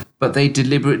 but they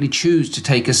deliberately choose to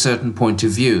take a certain point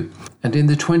of view. And in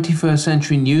the 21st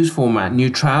century news format,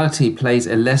 neutrality plays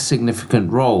a less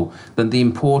significant role than the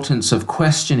importance of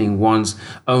questioning one's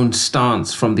own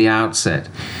stance from the outset.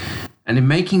 And in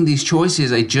making these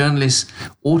choices, a journalist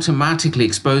automatically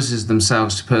exposes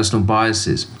themselves to personal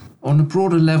biases. On a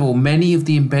broader level, many of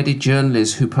the embedded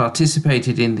journalists who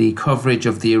participated in the coverage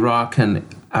of the Iraq and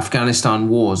Afghanistan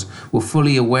wars were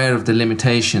fully aware of the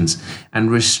limitations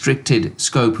and restricted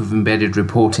scope of embedded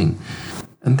reporting.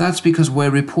 And that's because where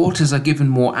reporters are given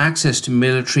more access to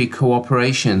military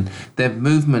cooperation, their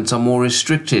movements are more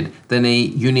restricted than a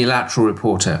unilateral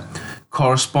reporter.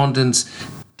 Correspondents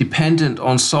dependent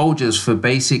on soldiers for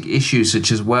basic issues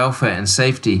such as welfare and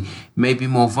safety may be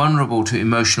more vulnerable to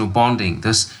emotional bonding,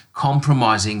 thus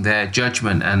compromising their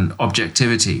judgment and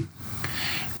objectivity.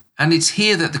 And it's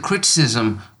here that the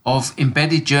criticism of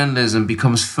embedded journalism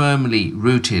becomes firmly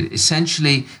rooted.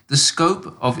 Essentially, the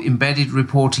scope of embedded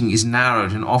reporting is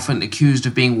narrowed and often accused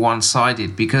of being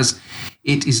one-sided because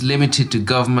it is limited to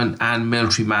government and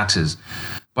military matters.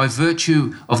 By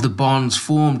virtue of the bonds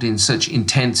formed in such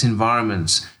intense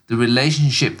environments, the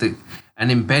relationship that an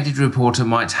embedded reporter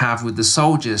might have with the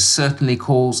soldiers certainly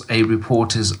calls a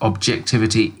reporter's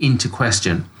objectivity into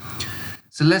question.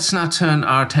 So let's now turn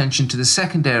our attention to the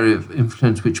second area of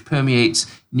influence which permeates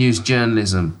news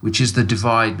journalism, which is the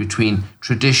divide between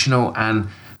traditional and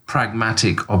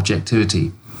pragmatic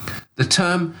objectivity. The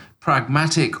term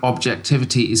pragmatic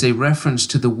objectivity is a reference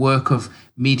to the work of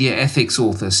media ethics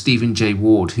author Stephen J.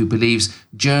 Ward, who believes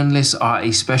journalists are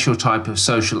a special type of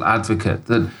social advocate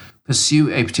that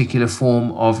pursue a particular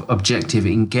form of objective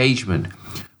engagement,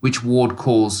 which Ward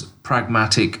calls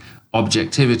pragmatic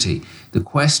objectivity. The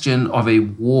question of a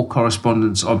war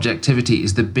correspondent's objectivity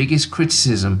is the biggest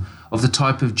criticism of the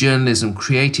type of journalism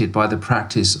created by the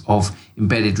practice of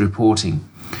embedded reporting.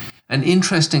 And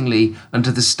interestingly,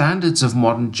 under the standards of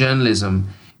modern journalism,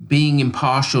 being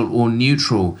impartial or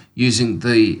neutral using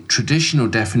the traditional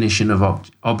definition of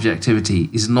objectivity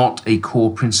is not a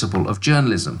core principle of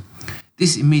journalism.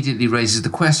 This immediately raises the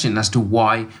question as to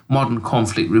why modern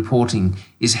conflict reporting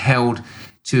is held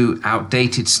to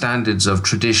outdated standards of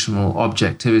traditional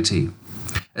objectivity,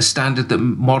 a standard that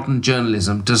modern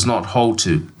journalism does not hold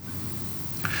to.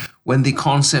 When the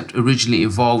concept originally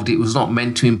evolved, it was not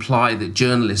meant to imply that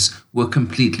journalists were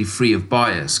completely free of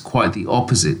bias, quite the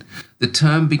opposite. The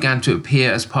term began to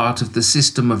appear as part of the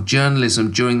system of journalism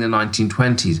during the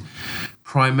 1920s,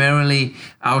 primarily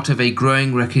out of a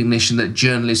growing recognition that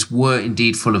journalists were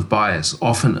indeed full of bias,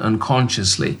 often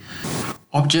unconsciously.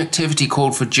 Objectivity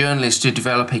called for journalists to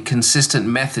develop a consistent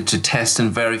method to test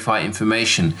and verify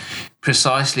information,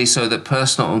 precisely so that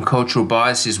personal and cultural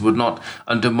biases would not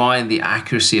undermine the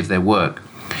accuracy of their work.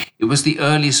 It was the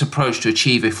earliest approach to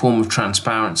achieve a form of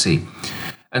transparency.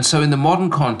 And so in the modern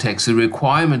context, the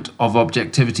requirement of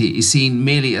objectivity is seen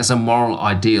merely as a moral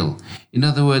ideal. In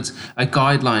other words, a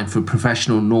guideline for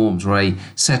professional norms or a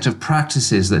set of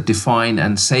practices that define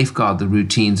and safeguard the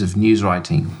routines of news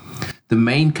writing. The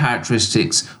main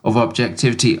characteristics of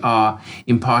objectivity are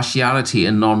impartiality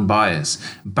and non-bias,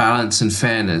 balance and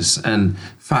fairness, and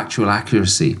factual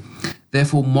accuracy.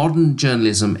 Therefore, modern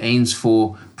journalism aims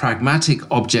for pragmatic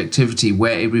objectivity,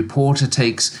 where a reporter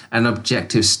takes an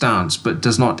objective stance but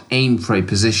does not aim for a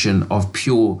position of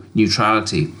pure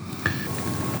neutrality.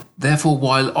 Therefore,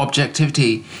 while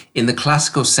objectivity in the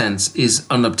classical sense is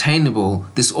unobtainable,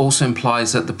 this also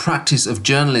implies that the practice of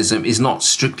journalism is not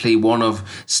strictly one of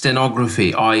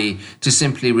stenography, i.e., to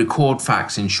simply record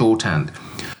facts in shorthand.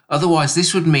 Otherwise,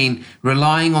 this would mean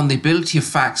relying on the ability of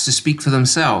facts to speak for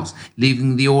themselves,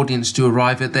 leaving the audience to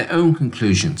arrive at their own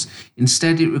conclusions.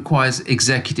 Instead, it requires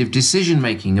executive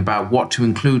decision-making about what to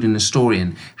include in a story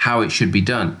and how it should be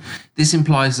done. This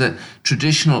implies that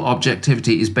traditional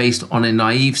objectivity is based on a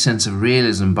naive sense of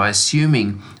realism by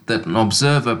assuming that an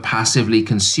observer passively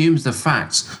consumes the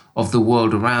facts of the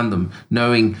world around them,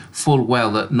 knowing full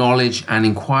well that knowledge and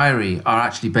inquiry are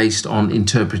actually based on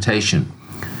interpretation.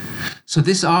 So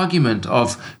this argument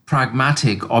of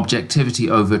pragmatic objectivity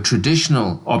over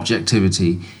traditional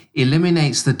objectivity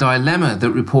eliminates the dilemma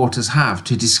that reporters have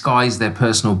to disguise their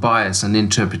personal bias and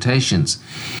interpretations.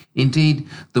 Indeed,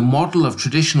 the model of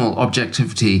traditional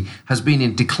objectivity has been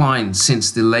in decline since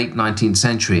the late 19th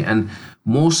century, and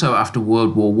more so after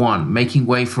World War I, making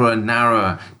way for a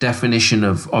narrower definition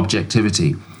of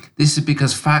objectivity. This is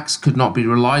because facts could not be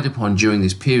relied upon during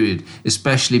this period,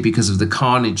 especially because of the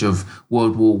carnage of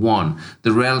World War I,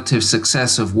 the relative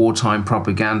success of wartime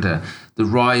propaganda, the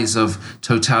rise of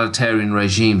totalitarian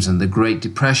regimes, and the Great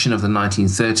Depression of the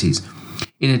 1930s.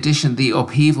 In addition, the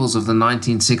upheavals of the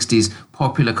 1960s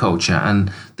popular culture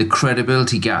and the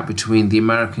credibility gap between the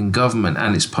American government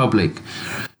and its public,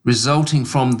 resulting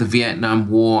from the Vietnam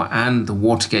War and the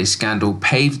Watergate scandal,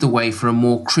 paved the way for a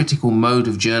more critical mode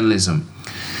of journalism.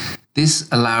 This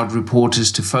allowed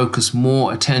reporters to focus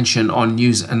more attention on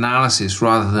news analysis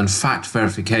rather than fact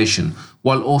verification,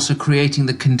 while also creating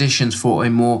the conditions for a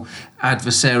more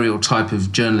adversarial type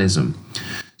of journalism.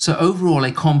 So overall,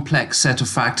 a complex set of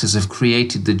factors have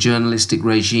created the journalistic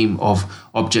regime of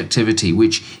objectivity,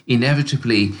 which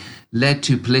inevitably led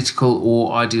to political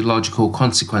or ideological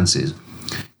consequences.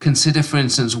 Consider, for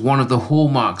instance, one of the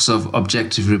hallmarks of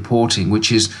objective reporting,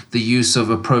 which is the use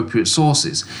of appropriate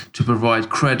sources to provide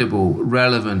credible,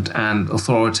 relevant, and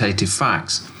authoritative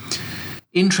facts.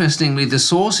 Interestingly, the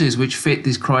sources which fit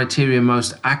this criteria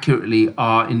most accurately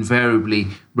are invariably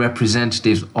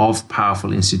representatives of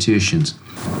powerful institutions.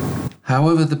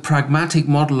 However, the pragmatic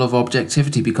model of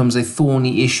objectivity becomes a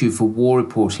thorny issue for war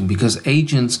reporting because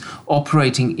agents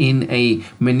operating in a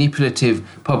manipulative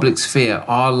public sphere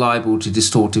are liable to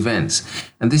distort events.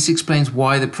 And this explains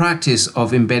why the practice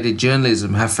of embedded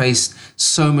journalism have faced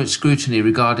so much scrutiny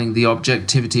regarding the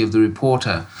objectivity of the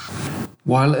reporter.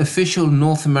 While official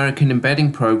North American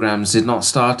embedding programs did not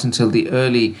start until the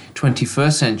early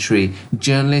 21st century,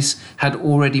 journalists had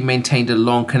already maintained a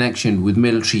long connection with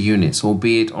military units,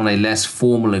 albeit on a less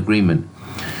formal agreement.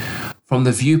 From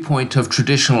the viewpoint of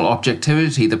traditional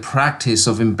objectivity, the practice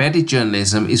of embedded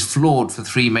journalism is flawed for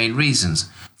three main reasons.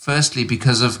 Firstly,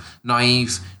 because of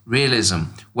naive realism,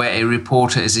 where a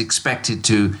reporter is expected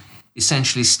to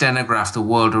essentially stenograph the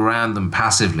world around them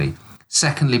passively.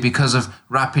 Secondly, because of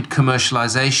rapid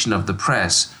commercialization of the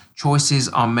press, choices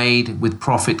are made with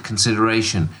profit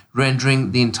consideration,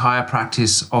 rendering the entire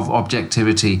practice of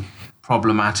objectivity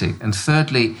problematic. And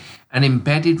thirdly, an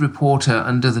embedded reporter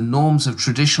under the norms of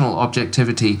traditional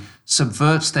objectivity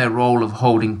subverts their role of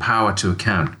holding power to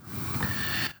account.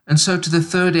 And so to the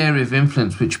third area of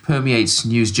influence which permeates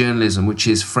news journalism, which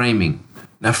is framing.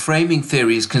 Now, framing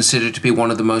theory is considered to be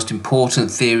one of the most important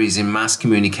theories in mass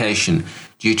communication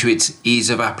due to its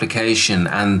ease of application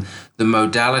and the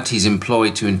modalities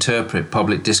employed to interpret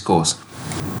public discourse.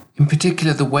 In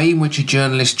particular, the way in which a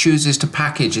journalist chooses to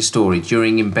package a story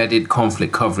during embedded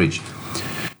conflict coverage.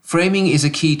 Framing is a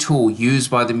key tool used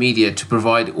by the media to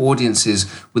provide audiences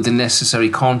with the necessary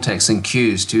context and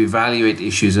cues to evaluate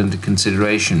issues under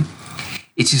consideration.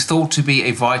 It is thought to be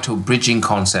a vital bridging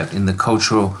concept in the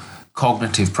cultural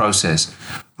cognitive process.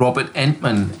 Robert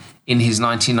Entman in his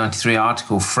 1993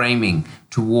 article Framing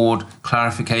Toward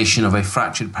Clarification of a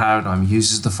Fractured Paradigm,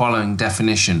 uses the following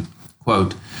definition,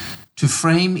 quote, "To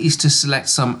frame is to select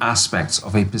some aspects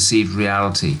of a perceived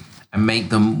reality and make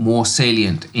them more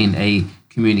salient in a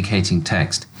communicating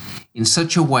text, in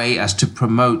such a way as to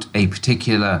promote a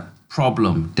particular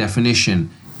problem, definition,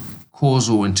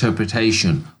 causal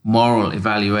interpretation, moral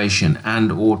evaluation,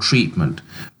 and or treatment,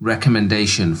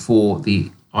 recommendation for the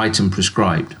item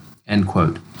prescribed," end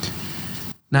quote.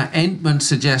 Now, Entman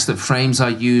suggests that frames are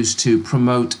used to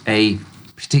promote a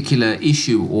particular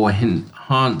issue or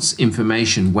enhance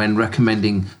information when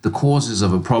recommending the causes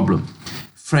of a problem.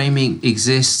 Framing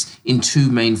exists in two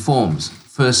main forms.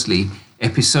 Firstly,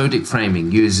 episodic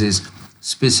framing uses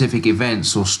specific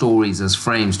events or stories as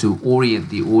frames to orient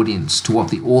the audience to what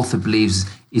the author believes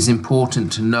is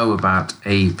important to know about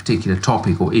a particular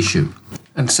topic or issue.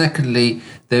 And secondly,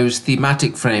 there is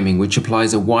thematic framing, which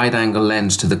applies a wide-angle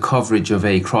lens to the coverage of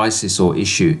a crisis or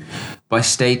issue by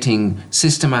stating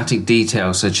systematic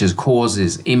details such as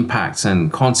causes, impacts,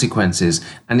 and consequences,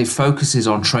 and it focuses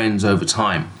on trends over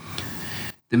time.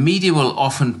 The media will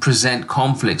often present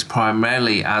conflicts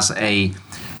primarily as a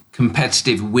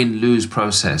competitive win-lose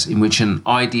process in which an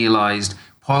idealized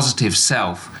positive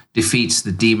self defeats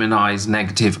the demonized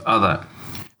negative other.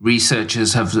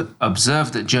 Researchers have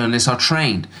observed that journalists are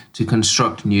trained to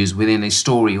construct news within a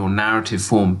story or narrative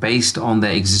form based on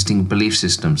their existing belief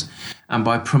systems and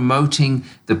by promoting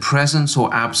the presence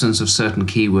or absence of certain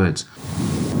keywords.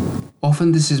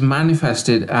 Often this is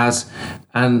manifested as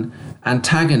an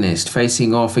antagonist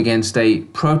facing off against a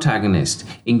protagonist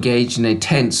engaged in a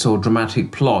tense or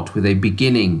dramatic plot with a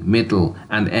beginning, middle,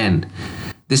 and end.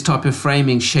 This type of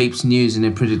framing shapes news in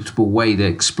a predictable way that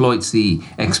exploits the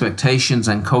expectations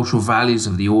and cultural values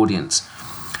of the audience.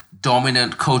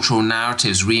 Dominant cultural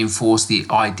narratives reinforce the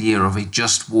idea of a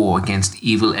just war against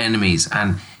evil enemies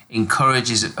and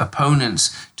encourages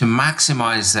opponents to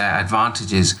maximize their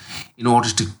advantages in order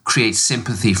to create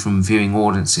sympathy from viewing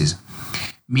audiences.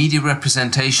 Media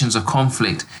representations of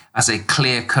conflict as a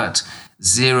clear-cut,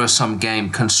 zero-sum game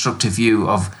construct a view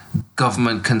of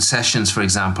government concessions, for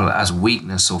example, as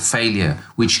weakness or failure,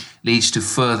 which leads to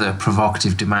further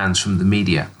provocative demands from the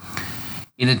media.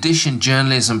 In addition,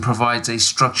 journalism provides a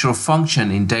structural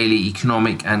function in daily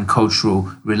economic and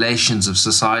cultural relations of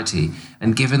society,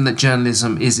 and given that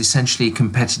journalism is essentially a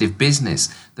competitive business,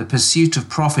 the pursuit of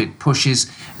profit pushes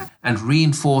and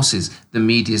reinforces the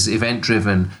media's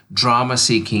event-driven,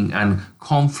 drama-seeking and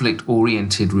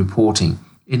conflict-oriented reporting.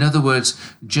 In other words,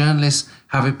 journalists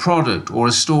have a product or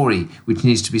a story which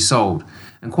needs to be sold.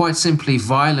 And quite simply,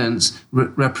 violence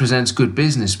represents good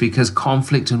business because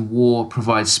conflict and war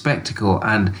provide spectacle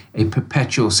and a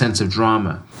perpetual sense of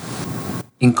drama.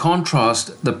 In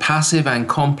contrast, the passive and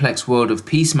complex world of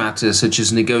peace matters such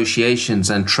as negotiations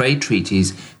and trade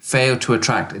treaties fail to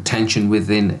attract attention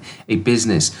within a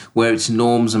business where its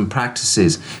norms and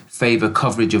practices favor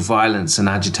coverage of violence and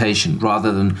agitation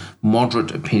rather than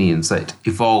moderate opinions that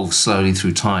evolve slowly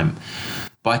through time.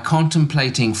 By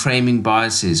contemplating framing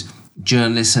biases,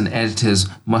 journalists and editors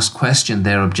must question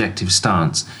their objective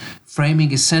stance.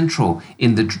 Framing is central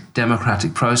in the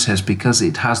democratic process because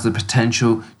it has the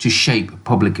potential to shape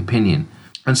public opinion.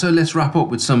 And so let's wrap up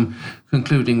with some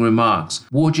concluding remarks.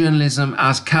 War journalism,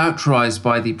 as characterized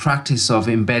by the practice of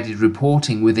embedded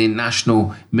reporting within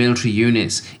national military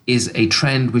units, is a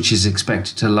trend which is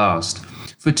expected to last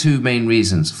for two main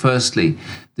reasons. Firstly,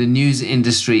 the news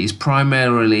industry is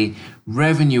primarily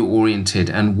revenue-oriented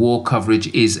and war coverage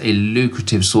is a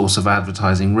lucrative source of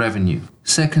advertising revenue.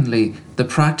 Secondly, the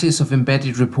practice of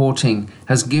embedded reporting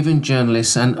has given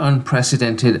journalists an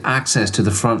unprecedented access to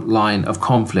the front line of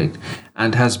conflict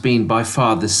and has been by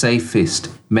far the safest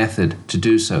method to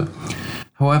do so.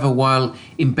 However, while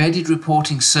embedded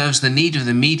reporting serves the need of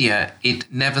the media, it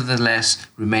nevertheless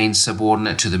remains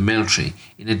subordinate to the military.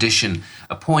 In addition,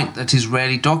 a point that is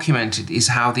rarely documented is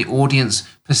how the audience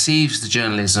perceives the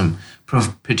journalism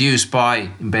produced by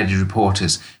embedded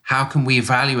reporters. How can we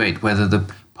evaluate whether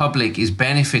the public is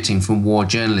benefiting from war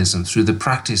journalism through the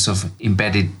practice of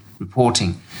embedded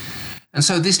reporting? And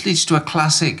so this leads to a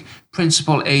classic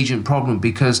principal-agent problem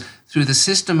because through the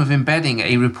system of embedding,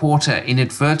 a reporter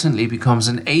inadvertently becomes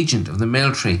an agent of the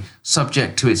military,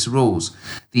 subject to its rules.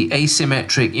 The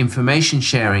asymmetric information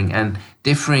sharing and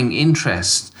differing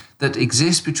interests that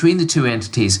exist between the two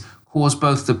entities cause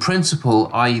both the principal,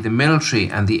 i.e. the military,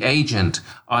 and the agent,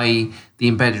 i.e. the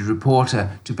embedded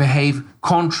reporter, to behave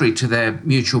contrary to their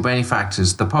mutual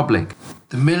benefactors, the public.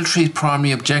 The military's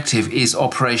primary objective is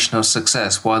operational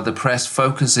success, while the press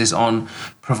focuses on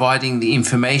providing the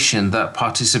information that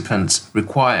participants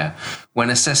require. When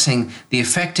assessing the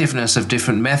effectiveness of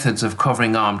different methods of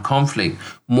covering armed conflict,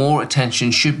 more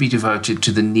attention should be devoted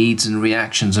to the needs and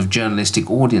reactions of journalistic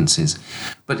audiences.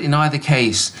 But in either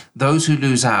case, those who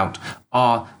lose out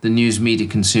are the news media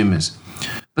consumers.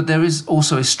 But there is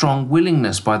also a strong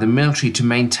willingness by the military to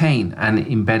maintain an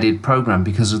embedded program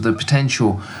because of the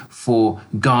potential for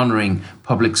garnering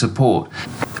public support.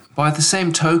 By the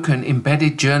same token,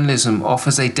 embedded journalism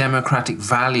offers a democratic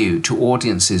value to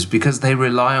audiences because they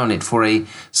rely on it for a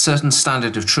certain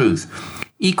standard of truth.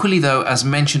 Equally, though, as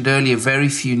mentioned earlier, very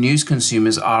few news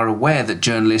consumers are aware that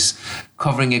journalists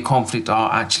covering a conflict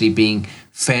are actually being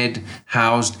fed,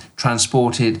 housed,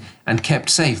 transported, and kept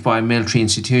safe by a military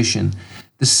institution,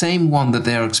 the same one that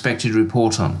they are expected to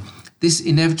report on. This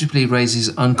inevitably raises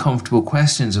uncomfortable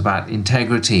questions about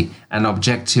integrity and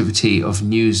objectivity of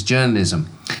news journalism,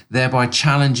 thereby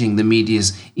challenging the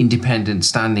media's independent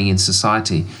standing in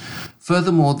society.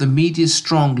 Furthermore, the media's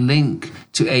strong link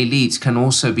to elites can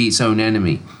also be its own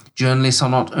enemy. Journalists are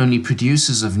not only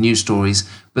producers of news stories,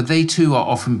 but they too are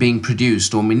often being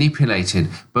produced or manipulated,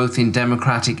 both in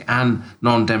democratic and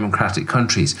non-democratic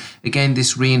countries. Again,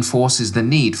 this reinforces the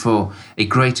need for a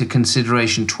greater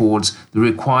consideration towards the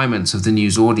requirements of the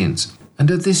news audience.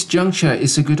 And at this juncture,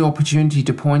 it's a good opportunity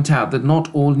to point out that not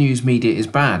all news media is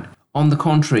bad. On the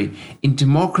contrary, in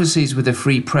democracies with a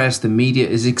free press, the media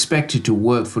is expected to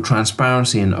work for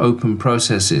transparency and open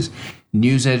processes.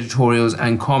 News editorials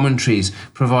and commentaries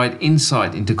provide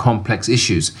insight into complex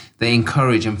issues. They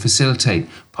encourage and facilitate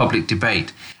public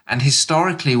debate, and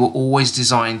historically were always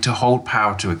designed to hold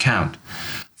power to account.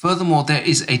 Furthermore, there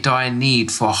is a dire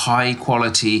need for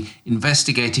high-quality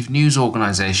investigative news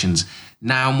organizations,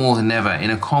 now more than ever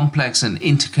in a complex and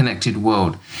interconnected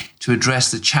world, to address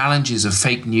the challenges of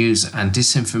fake news and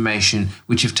disinformation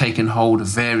which have taken hold of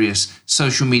various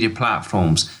social media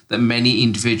platforms that many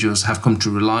individuals have come to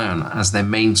rely on as their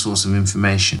main source of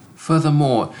information.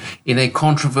 Furthermore, in a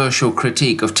controversial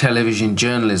critique of television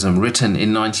journalism written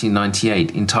in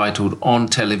 1998 entitled On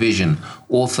Television,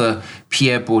 author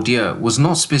Pierre Bourdieu was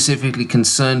not specifically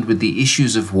concerned with the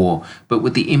issues of war, but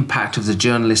with the impact of the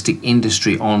journalistic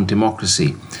industry on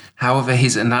democracy. However,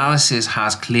 his analysis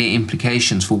has clear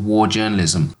implications for war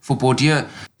journalism. For Bourdieu,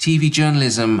 TV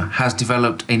journalism has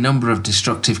developed a number of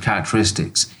destructive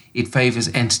characteristics. It favors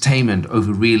entertainment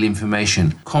over real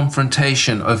information,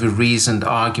 confrontation over reasoned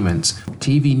arguments.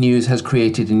 TV news has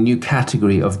created a new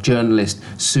category of journalist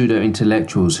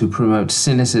pseudo-intellectuals who promote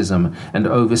cynicism and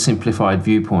oversimplified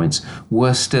viewpoints.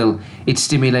 Worse still, it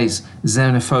stimulates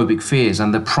xenophobic fears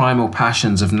and the primal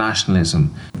passions of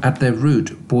nationalism. At their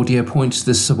root, Bourdieu points to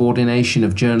the subordination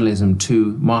of journalism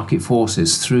to market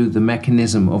forces through the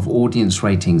mechanism of audience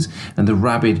ratings and the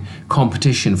rabid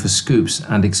competition for scoops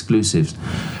and exclusives.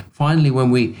 Finally, when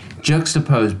we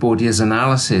juxtapose Bourdieu's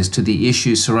analysis to the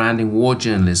issues surrounding war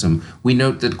journalism, we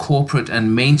note that corporate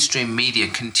and mainstream media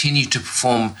continue to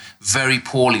perform very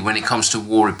poorly when it comes to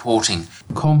war reporting.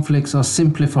 Conflicts are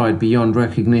simplified beyond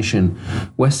recognition.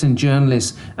 Western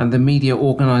journalists and the media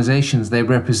organizations they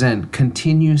represent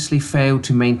continuously fail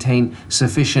to maintain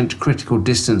sufficient critical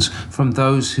distance from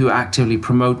those who actively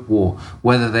promote war,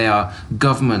 whether they are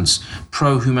governments,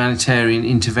 pro-humanitarian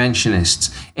interventionists,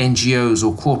 NGOs,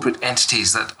 or corporate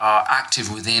entities that are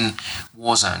active within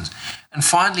war zones. And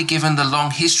finally, given the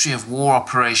long history of war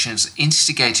operations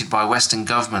instigated by Western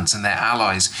governments and their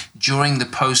allies during the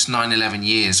post-9/11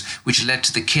 years, which led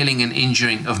to the killing and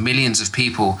injuring of millions of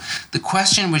people, the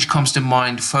question which comes to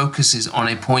mind focuses on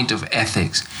a point of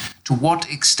ethics. To what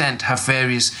extent have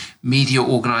various media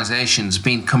organizations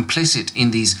been complicit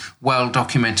in these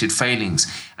well-documented failings,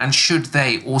 and should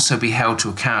they also be held to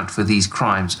account for these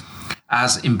crimes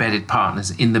as embedded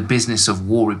partners in the business of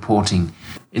war reporting?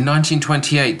 In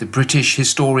 1928, the British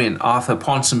historian Arthur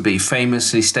Ponsonby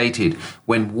famously stated,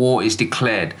 "When war is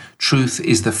declared, truth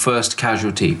is the first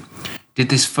casualty." Did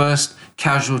this first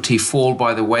casualty fall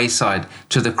by the wayside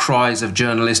to the cries of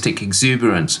journalistic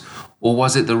exuberance, or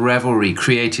was it the revelry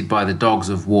created by the dogs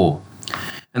of war?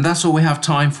 And that's all we have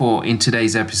time for in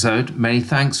today's episode. Many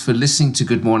thanks for listening to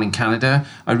Good Morning Canada.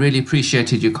 I really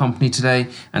appreciated your company today.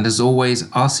 And as always,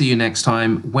 I'll see you next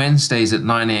time, Wednesdays at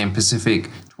 9 a.m. Pacific,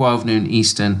 12 noon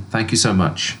Eastern. Thank you so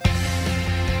much.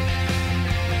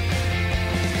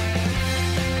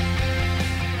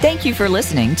 Thank you for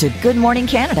listening to Good Morning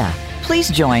Canada. Please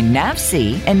join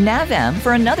NAVC and NAVM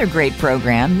for another great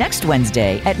program next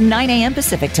Wednesday at 9 a.m.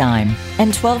 Pacific Time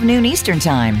and 12 noon Eastern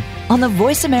Time on the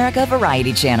Voice America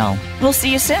Variety Channel. We'll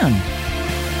see you soon.